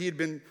said that he had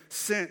been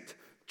sent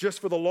just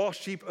for the lost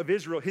sheep of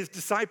Israel, his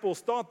disciples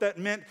thought that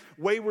meant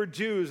wayward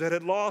Jews that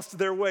had lost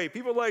their way,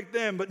 people like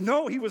them. But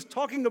no, he was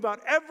talking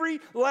about every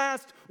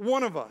last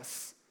one of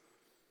us.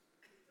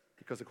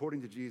 Because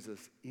according to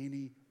Jesus,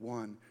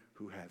 anyone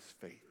who has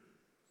faith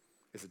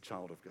is a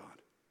child of God.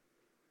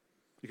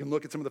 You can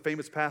look at some of the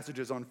famous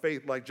passages on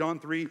faith, like John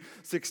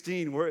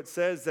 3:16, where it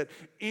says that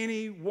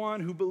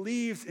anyone who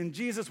believes in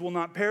Jesus will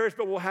not perish,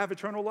 but will have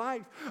eternal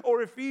life.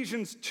 Or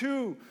Ephesians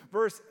 2,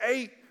 verse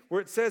 8,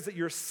 where it says that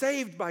you're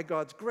saved by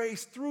God's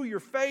grace through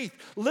your faith.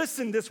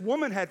 Listen, this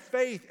woman had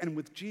faith, and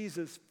with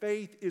Jesus,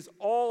 faith is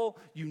all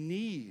you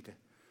need.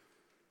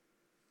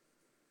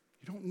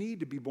 You don't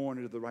need to be born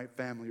into the right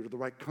family or the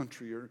right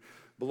country or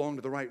belong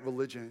to the right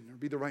religion or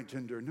be the right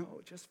gender.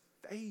 No, just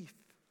faith.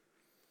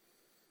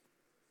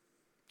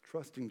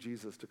 Trusting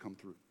Jesus to come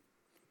through.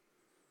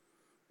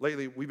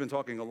 Lately, we've been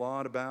talking a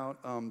lot about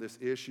this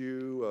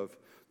issue of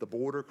the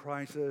border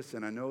crisis,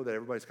 and I know that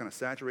everybody's kind of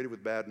saturated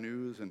with bad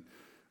news, and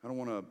I don't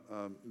want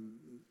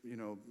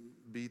to,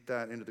 beat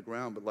that into the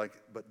ground,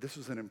 but this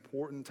is an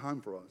important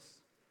time for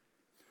us.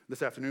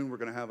 This afternoon, we're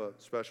going to have a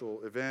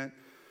special event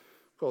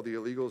called The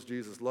Illegals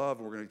Jesus Love,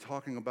 and we're going to be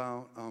talking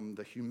about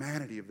the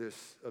humanity of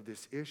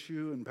this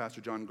issue. And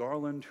Pastor John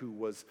Garland, who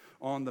was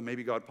on the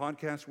Maybe God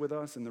podcast with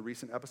us in the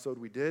recent episode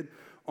we did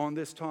on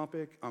this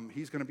topic,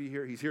 he's going to be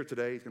here. He's here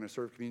today. He's going to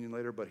serve communion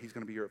later, but he's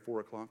going to be here at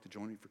 4 o'clock to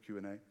join me for Q&A.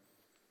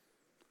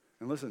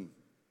 And listen,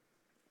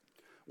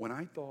 when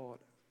I thought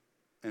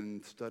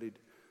and studied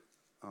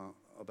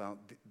about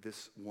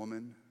this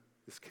woman,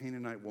 this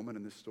Canaanite woman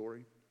in this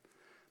story,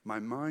 my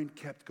mind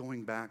kept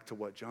going back to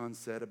what John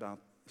said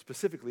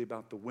specifically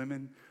about the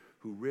women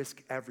who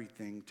risk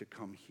everything to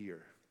come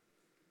here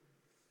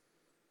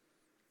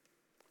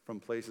from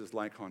places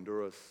like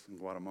Honduras and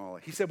Guatemala.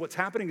 He said what's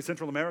happening in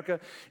Central America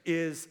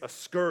is a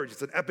scourge.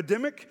 It's an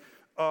epidemic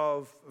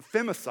of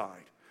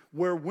femicide,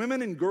 where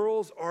women and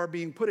girls are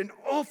being put in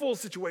awful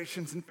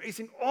situations and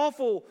facing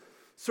awful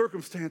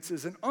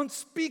circumstances, and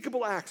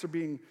unspeakable acts are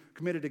being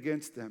committed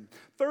against them.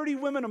 30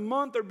 women a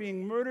month are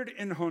being murdered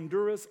in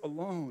Honduras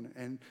alone,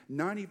 and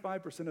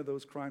 95% of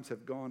those crimes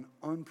have gone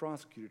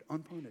unprosecuted,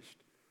 unpunished.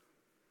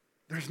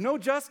 There's no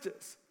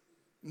justice.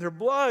 Their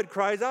blood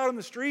cries out on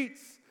the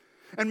streets,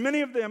 and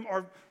many of them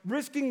are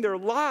risking their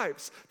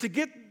lives to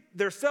get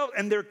themselves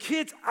and their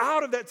kids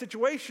out of that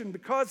situation,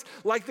 because,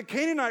 like the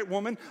Canaanite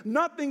woman,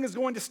 nothing is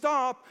going to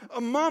stop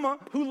a mama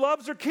who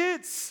loves her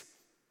kids.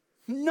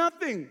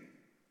 Nothing.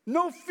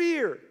 No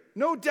fear,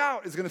 no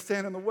doubt is going to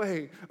stand in the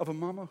way of a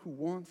mama who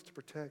wants to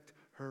protect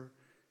her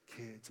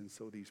kids. And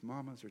so these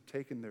mamas are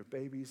taking their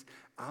babies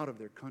out of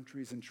their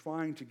countries and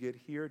trying to get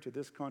here to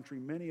this country.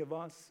 Many of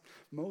us,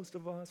 most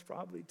of us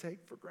probably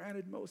take for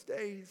granted most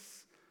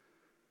days.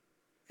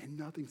 And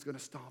nothing's going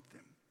to stop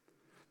them.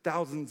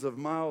 Thousands of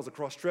miles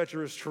across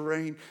treacherous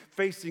terrain,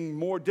 facing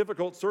more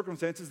difficult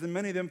circumstances than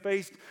many of them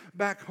faced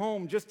back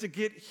home, just to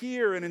get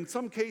here, and in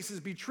some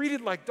cases be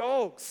treated like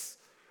dogs.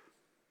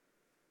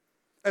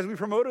 As we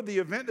promoted the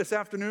event this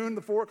afternoon,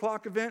 the 4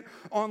 o'clock event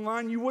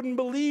online, you wouldn't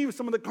believe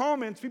some of the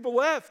comments people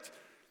left.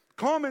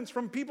 Comments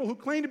from people who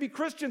claim to be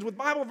Christians with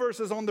Bible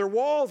verses on their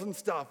walls and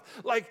stuff.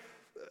 Like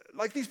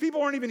these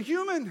people aren't even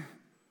human.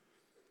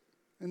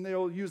 And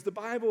they'll use the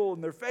Bible in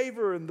their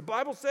favor. And the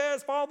Bible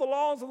says, follow the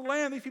laws of the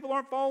land. These people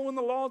aren't following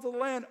the laws of the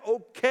land.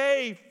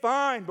 Okay,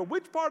 fine. But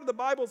which part of the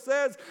Bible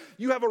says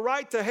you have a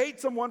right to hate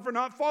someone for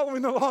not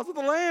following the laws of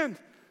the land?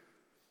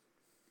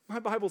 My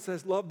Bible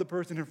says love the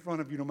person in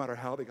front of you no matter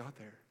how they got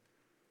there.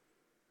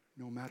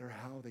 No matter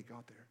how they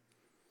got there.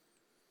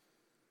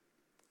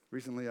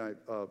 Recently, I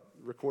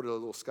recorded a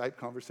little Skype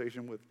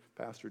conversation with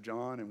Pastor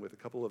John and with a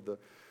couple of the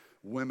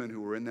women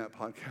who were in that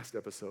podcast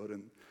episode.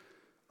 And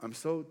I'm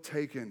so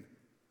taken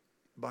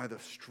by the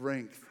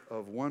strength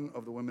of one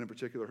of the women in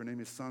particular. Her name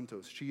is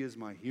Santos. She is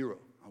my hero.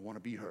 I want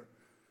to be her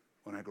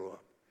when I grow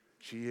up.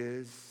 She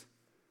is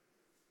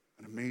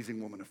an amazing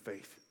woman of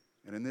faith.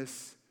 And in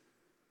this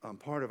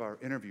part of our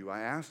interview, I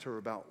asked her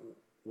about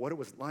what it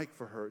was like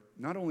for her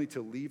not only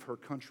to leave her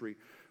country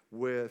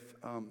with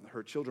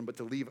her children, but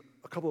to leave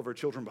a couple of her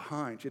children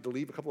behind. She had to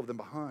leave a couple of them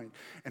behind.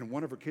 And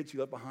one of her kids she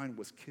left behind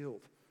was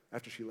killed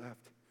after she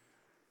left.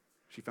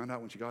 She found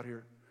out when she got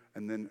here.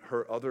 And then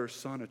her other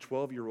son, a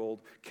 12-year-old,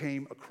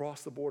 came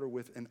across the border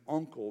with an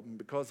uncle. And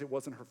because it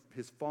wasn't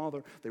his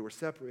father, they were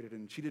separated.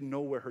 And she didn't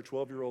know where her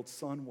 12-year-old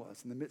son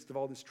was in the midst of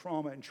all this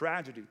trauma and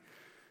tragedy.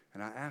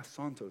 And I asked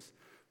Santos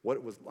what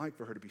it was like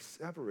for her to be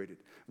separated.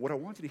 What I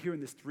want you to hear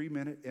in this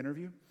 3-minute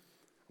interview,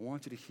 I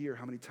want you to hear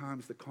how many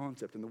times the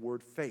concept and the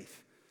word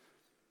faith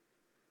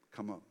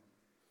come up.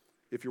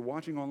 If you're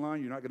watching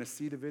online, you're not going to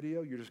see the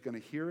video, you're just going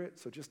to hear it.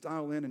 So just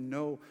dial in and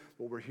know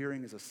what we're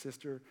hearing is a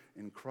sister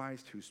in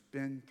Christ who's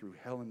been through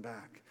hell and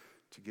back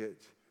to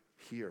get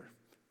here.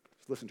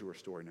 Let's listen to her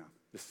story now.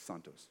 This is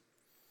Santos.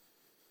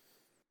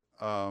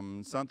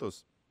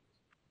 Santos,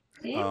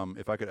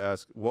 if I could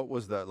ask, what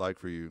was that like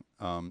for you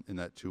in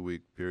that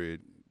 2-week period?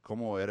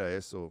 ¿Cómo era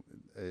eso,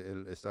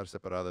 el estar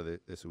separada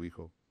de su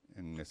hijo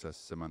en esas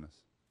semanas?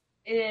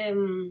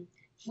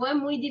 Fue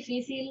muy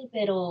difícil,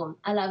 pero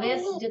a la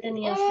vez yo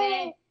tenía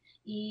fe,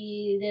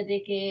 y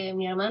desde que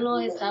mi hermano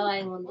estaba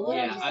en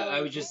Honduras. Yeah, I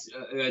would just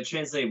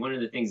translate one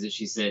of the things that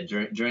she said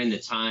during the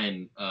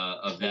time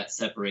of that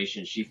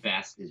separation. She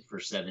fasted for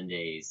 7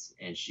 days,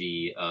 and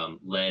she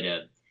led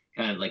a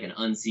kind of like an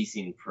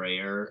unceasing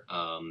prayer,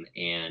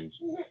 and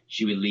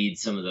she would lead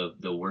some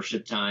of the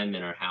worship time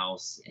in our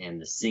house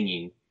and the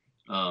singing,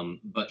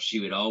 but she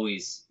would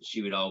always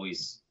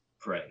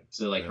pray.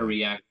 So like her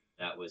reaction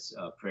to that was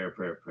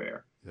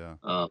prayer.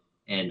 Yeah.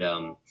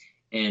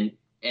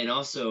 And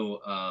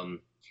also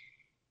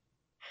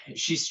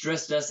she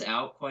stressed us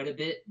out quite a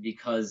bit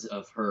because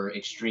of her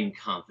extreme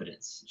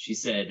confidence. She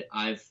said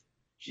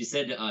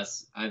to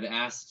us, I've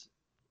asked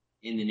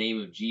in the name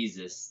of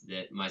Jesus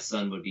that my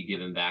son would be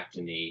given back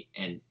to me,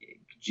 and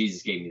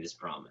Jesus gave me this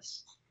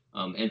promise.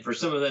 And for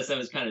some of us, that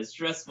was kind of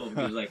stressful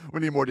because, like, we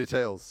need more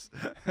details.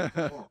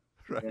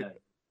 Right. Yeah.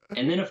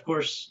 And then, of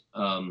course,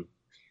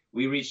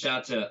 we reached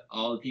out to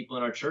all the people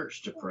in our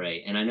church to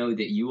pray. And I know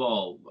that you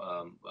all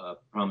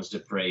promised to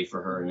pray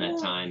for her in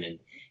that time. And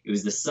it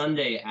was the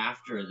Sunday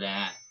after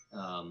that,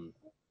 that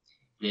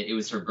it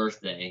was her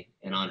birthday.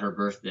 And on her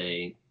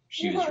birthday,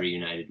 she was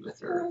reunited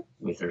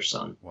with her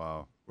son.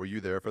 Wow. Were you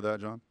there for that,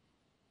 John?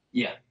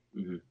 Yeah.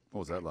 Mm-hmm. What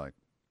was that like?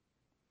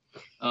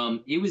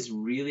 It was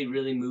really,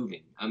 really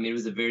moving. I mean, it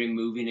was a very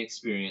moving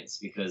experience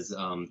because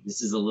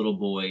this is a little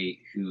boy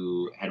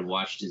who had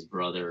watched his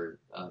brother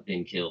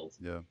been killed.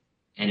 Yeah.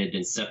 And had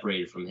been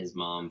separated from his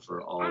mom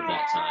for all of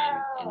that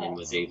time, and then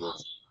was able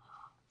to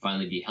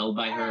finally be held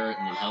by her,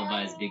 and then held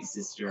by his big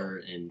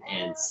sister,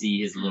 and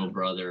see his little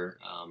brother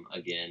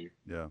again.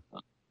 Yeah.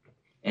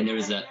 And there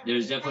was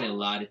definitely a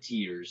lot of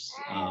tears,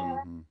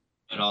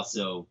 but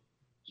also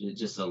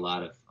just a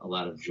lot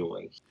of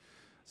joy.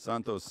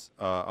 Santos,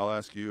 I'll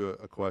ask you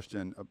a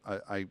question.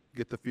 I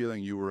get the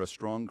feeling you were a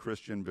strong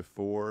Christian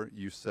before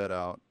you set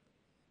out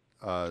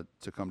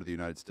to come to the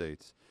United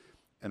States,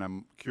 and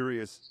I'm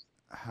curious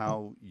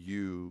how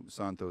you,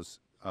 Santos,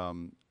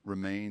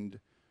 remained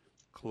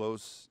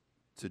close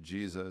to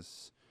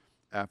Jesus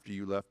after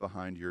you left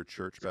behind your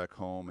church back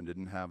home and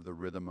didn't have the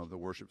rhythm of the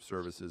worship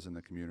services in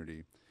the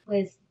community.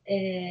 Pues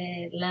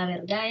la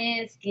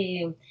verdad es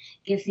que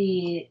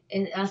si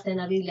hasta en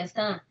la Biblia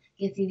está,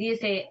 que si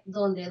dice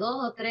donde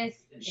dos o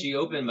tres. She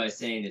opened by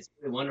saying it's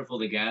really wonderful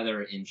to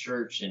gather in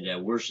church and to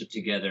worship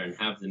together and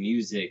have the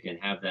music and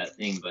have that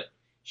thing, but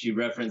she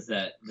referenced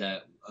that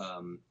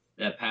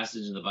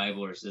passage in the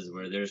Bible where it says,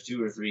 where there's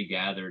two or three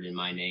gathered in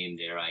my name,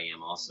 there I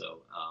am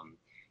also.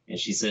 And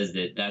she says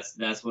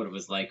that's what it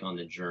was like on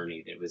the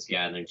journey, that it was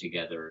gathering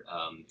together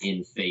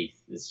in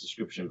faith, this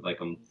description of like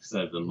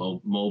sort of the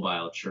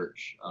mobile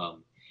church.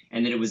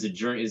 And that it was a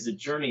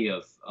journey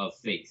of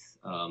faith.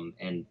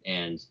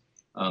 And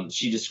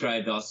she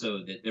described also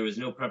that there was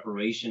no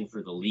preparation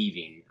for the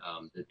leaving,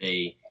 that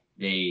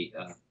they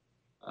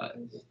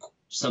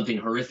something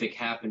horrific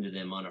happened to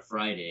them on a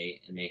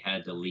Friday and they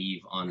had to leave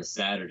on a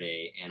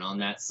Saturday. And on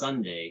that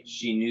Sunday,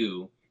 she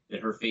knew that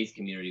her faith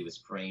community was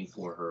praying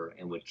for her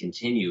and would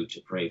continue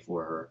to pray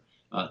for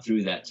her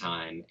through that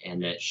time.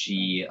 And that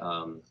she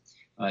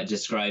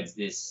describes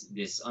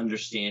this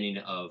understanding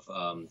of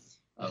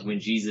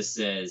when Jesus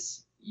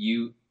says,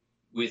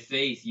 with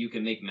faith, you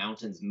can make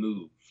mountains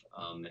move.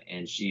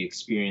 And she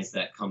experienced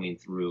that coming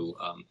through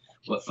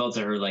what felt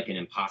to her like an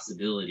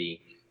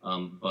impossibility.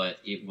 But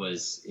it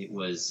was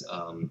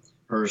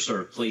her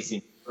sort of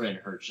placing her and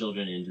her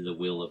children into the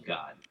will of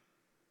God.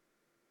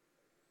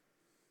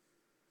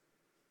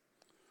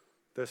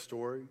 This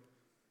story,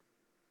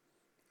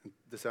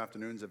 this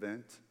afternoon's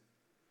event,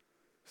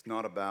 is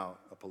not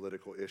about a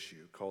political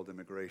issue called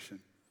immigration.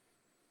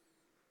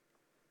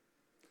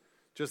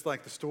 Just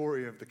like the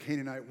story of the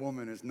Canaanite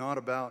woman is not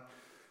about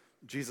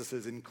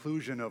Jesus'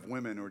 inclusion of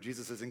women or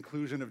Jesus'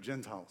 inclusion of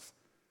Gentiles.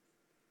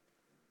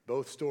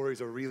 Both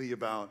stories are really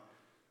about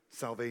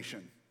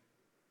salvation.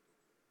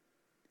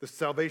 The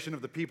salvation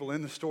of the people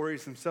in the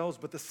stories themselves,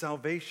 but the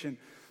salvation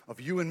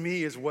of you and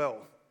me as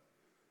well.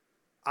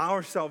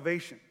 Our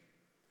salvation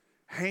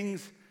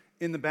hangs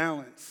in the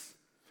balance.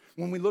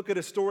 When we look at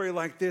a story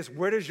like this,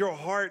 where does your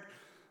heart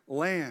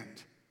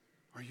land?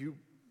 Are you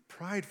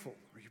prideful?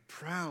 Are you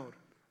proud?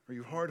 Are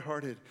you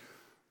hard-hearted?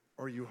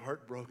 Or are you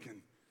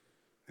heartbroken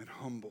and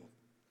humble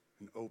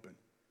and open?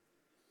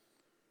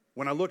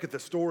 When I look at the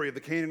story of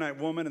the Canaanite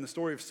woman and the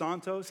story of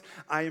Santos,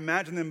 I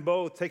imagine them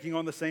both taking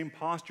on the same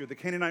posture. The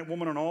Canaanite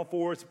woman on all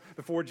fours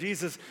before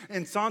Jesus,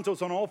 and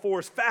Santos on all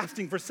fours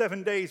fasting for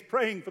 7 days,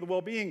 praying for the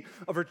well-being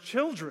of her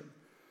children.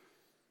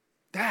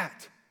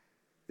 That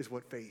is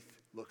what faith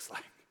looks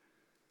like.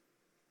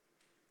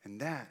 And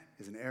that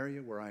is an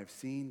area where I have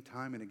seen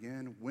time and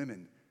again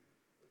women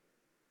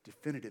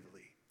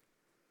definitively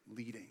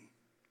leading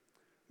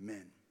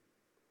men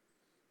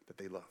that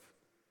they love.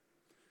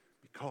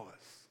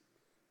 Because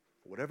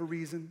for whatever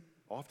reason,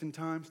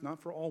 oftentimes, not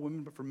for all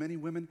women, but for many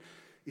women,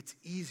 it's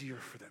easier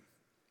for them,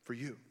 for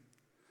you,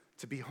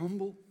 to be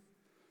humble,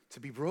 to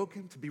be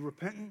broken, to be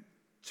repentant,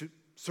 to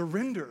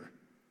surrender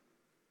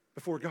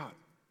before God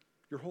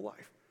your whole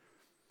life.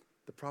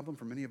 The problem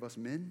for many of us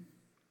men,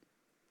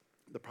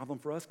 the problem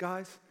for us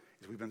guys,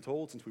 is we've been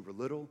told since we were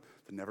little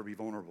to never be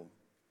vulnerable,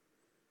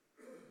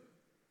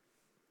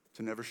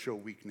 to never show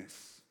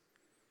weakness,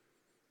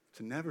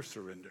 to never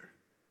surrender.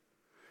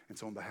 And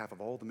so on behalf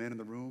of all the men in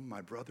the room,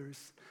 my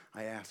brothers,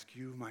 I ask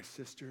you, my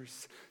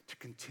sisters, to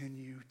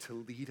continue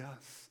to lead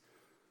us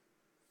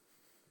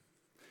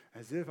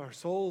as if our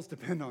souls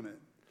depend on it.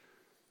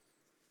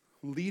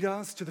 Lead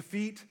us to the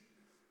feet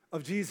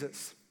of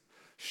Jesus.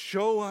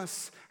 Show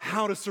us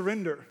how to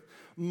surrender.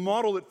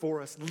 Model it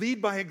for us. Lead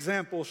by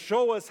example.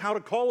 Show us how to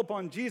call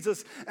upon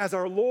Jesus as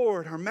our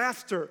Lord, our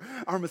Master,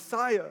 our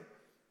Messiah.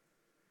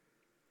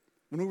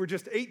 When we were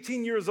just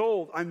 18 years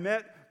old, I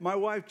met my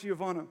wife,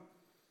 Giovanna.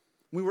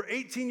 We were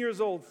 18 years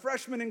old,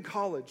 freshmen in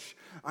college.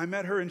 I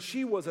met her, and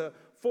she was a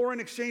foreign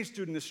exchange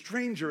student, a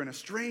stranger in a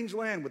strange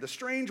land with a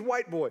strange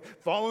white boy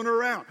following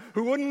her around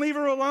who wouldn't leave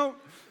her alone.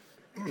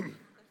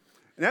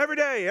 And every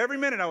day, every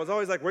minute, I was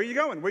always like, where are you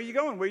going? Where are you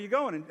going? Where are you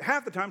going? And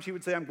half the time she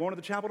would say, I'm going to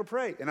the chapel to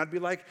pray. And I'd be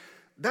like,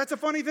 that's a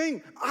funny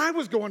thing. I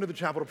was going to the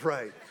chapel to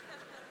pray.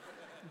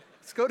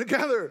 Let's go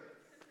together.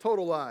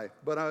 Total lie,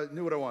 but I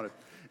knew what I wanted.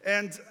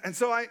 And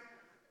so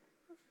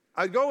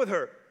I'd go with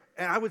her.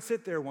 And I would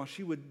sit there while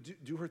she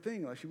would do her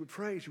thing. Like she would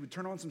pray. She would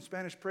turn on some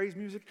Spanish praise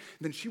music.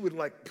 And then she would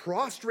like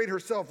prostrate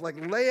herself, like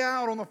lay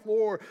out on the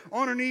floor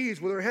on her knees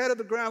with her head at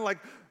the ground,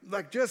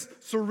 like just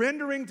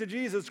surrendering to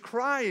Jesus,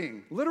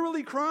 crying,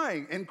 literally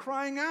crying and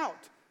crying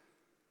out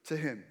to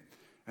him.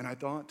 And I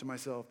thought to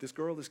myself, this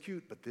girl is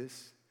cute, but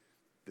this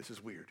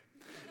is weird.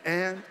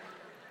 And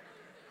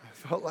I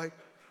felt like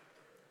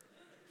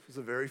it was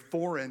a very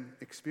foreign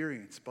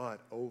experience. But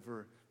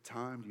over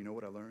time, do you know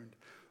what I learned?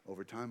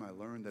 Over time, I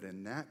learned that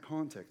in that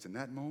context, in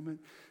that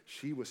moment,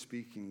 she was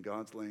speaking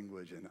God's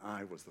language and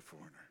I was the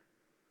foreigner.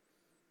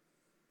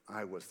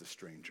 I was the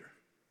stranger.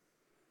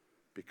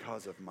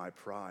 Because of my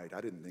pride,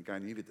 I didn't think I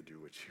needed to do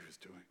what she was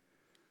doing.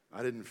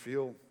 I didn't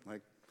feel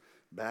like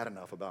bad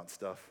enough about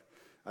stuff.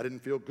 I didn't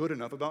feel good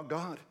enough about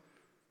God.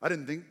 I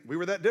didn't think we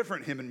were that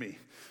different, him and me.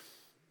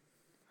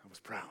 I was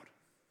proud.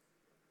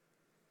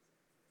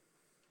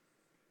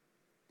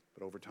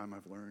 But over time,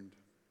 I've learned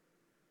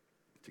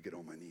to get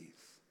on my knees.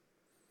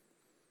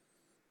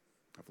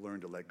 I've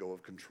learned to let go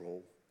of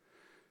control,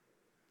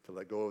 to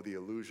let go of the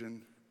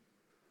illusion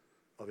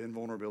of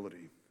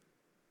invulnerability,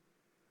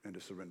 and to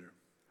surrender.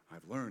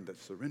 I've learned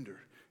that surrender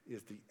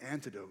is the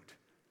antidote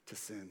to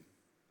sin.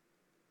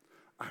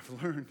 I've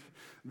learned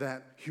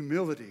that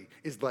humility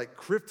is like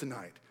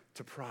kryptonite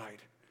to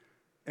pride.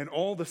 And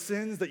all the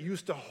sins that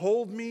used to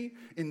hold me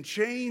in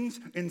chains,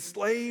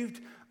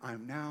 enslaved,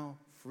 I'm now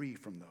free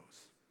from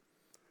those.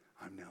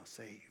 I'm now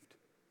saved.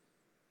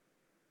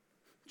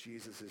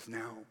 Jesus is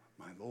now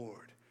my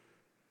Lord,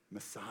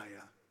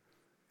 Messiah,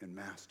 and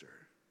Master,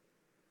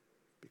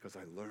 because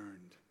I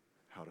learned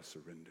how to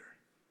surrender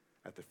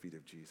at the feet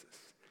of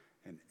Jesus.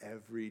 And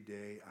every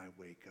day I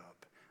wake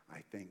up, I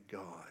thank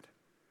God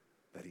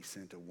that he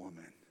sent a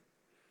woman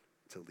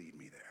to lead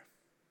me there.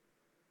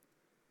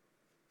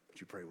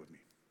 Would you pray with me?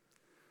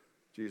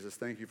 Jesus,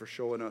 thank you for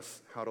showing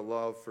us how to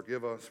love.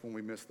 Forgive us when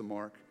we miss the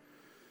mark.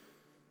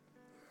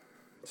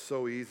 It's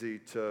so easy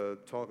to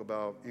talk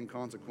about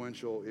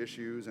inconsequential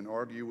issues and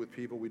argue with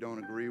people we don't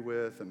agree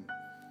with and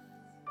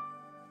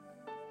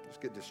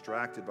just get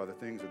distracted by the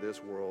things of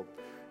this world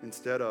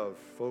instead of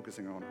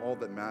focusing on all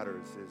that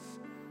matters is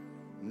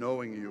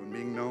knowing you and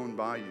being known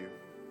by you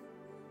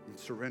and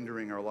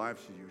surrendering our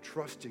lives to you,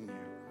 trusting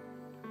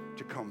you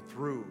to come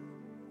through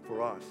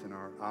for us in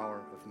our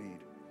hour of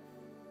need.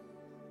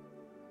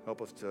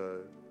 Help us to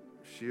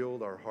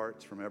shield our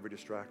hearts from every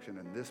distraction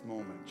in this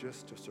moment,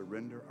 just to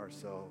surrender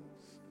ourselves,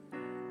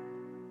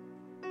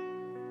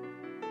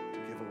 to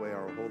give away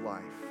our whole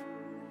life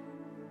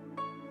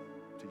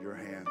to your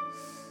hands,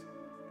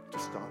 to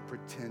stop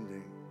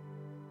pretending,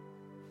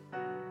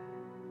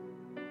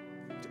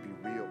 to be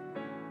real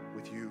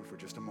with you for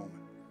just a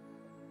moment.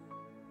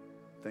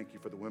 Thank you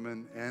for the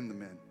women and the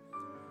men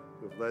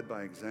who have led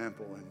by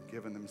example and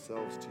given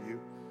themselves to you,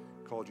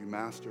 called you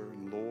Master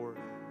and Lord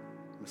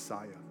and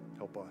Messiah.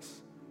 Help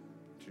us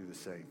to do the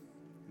same.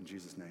 In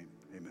Jesus' name,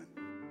 amen.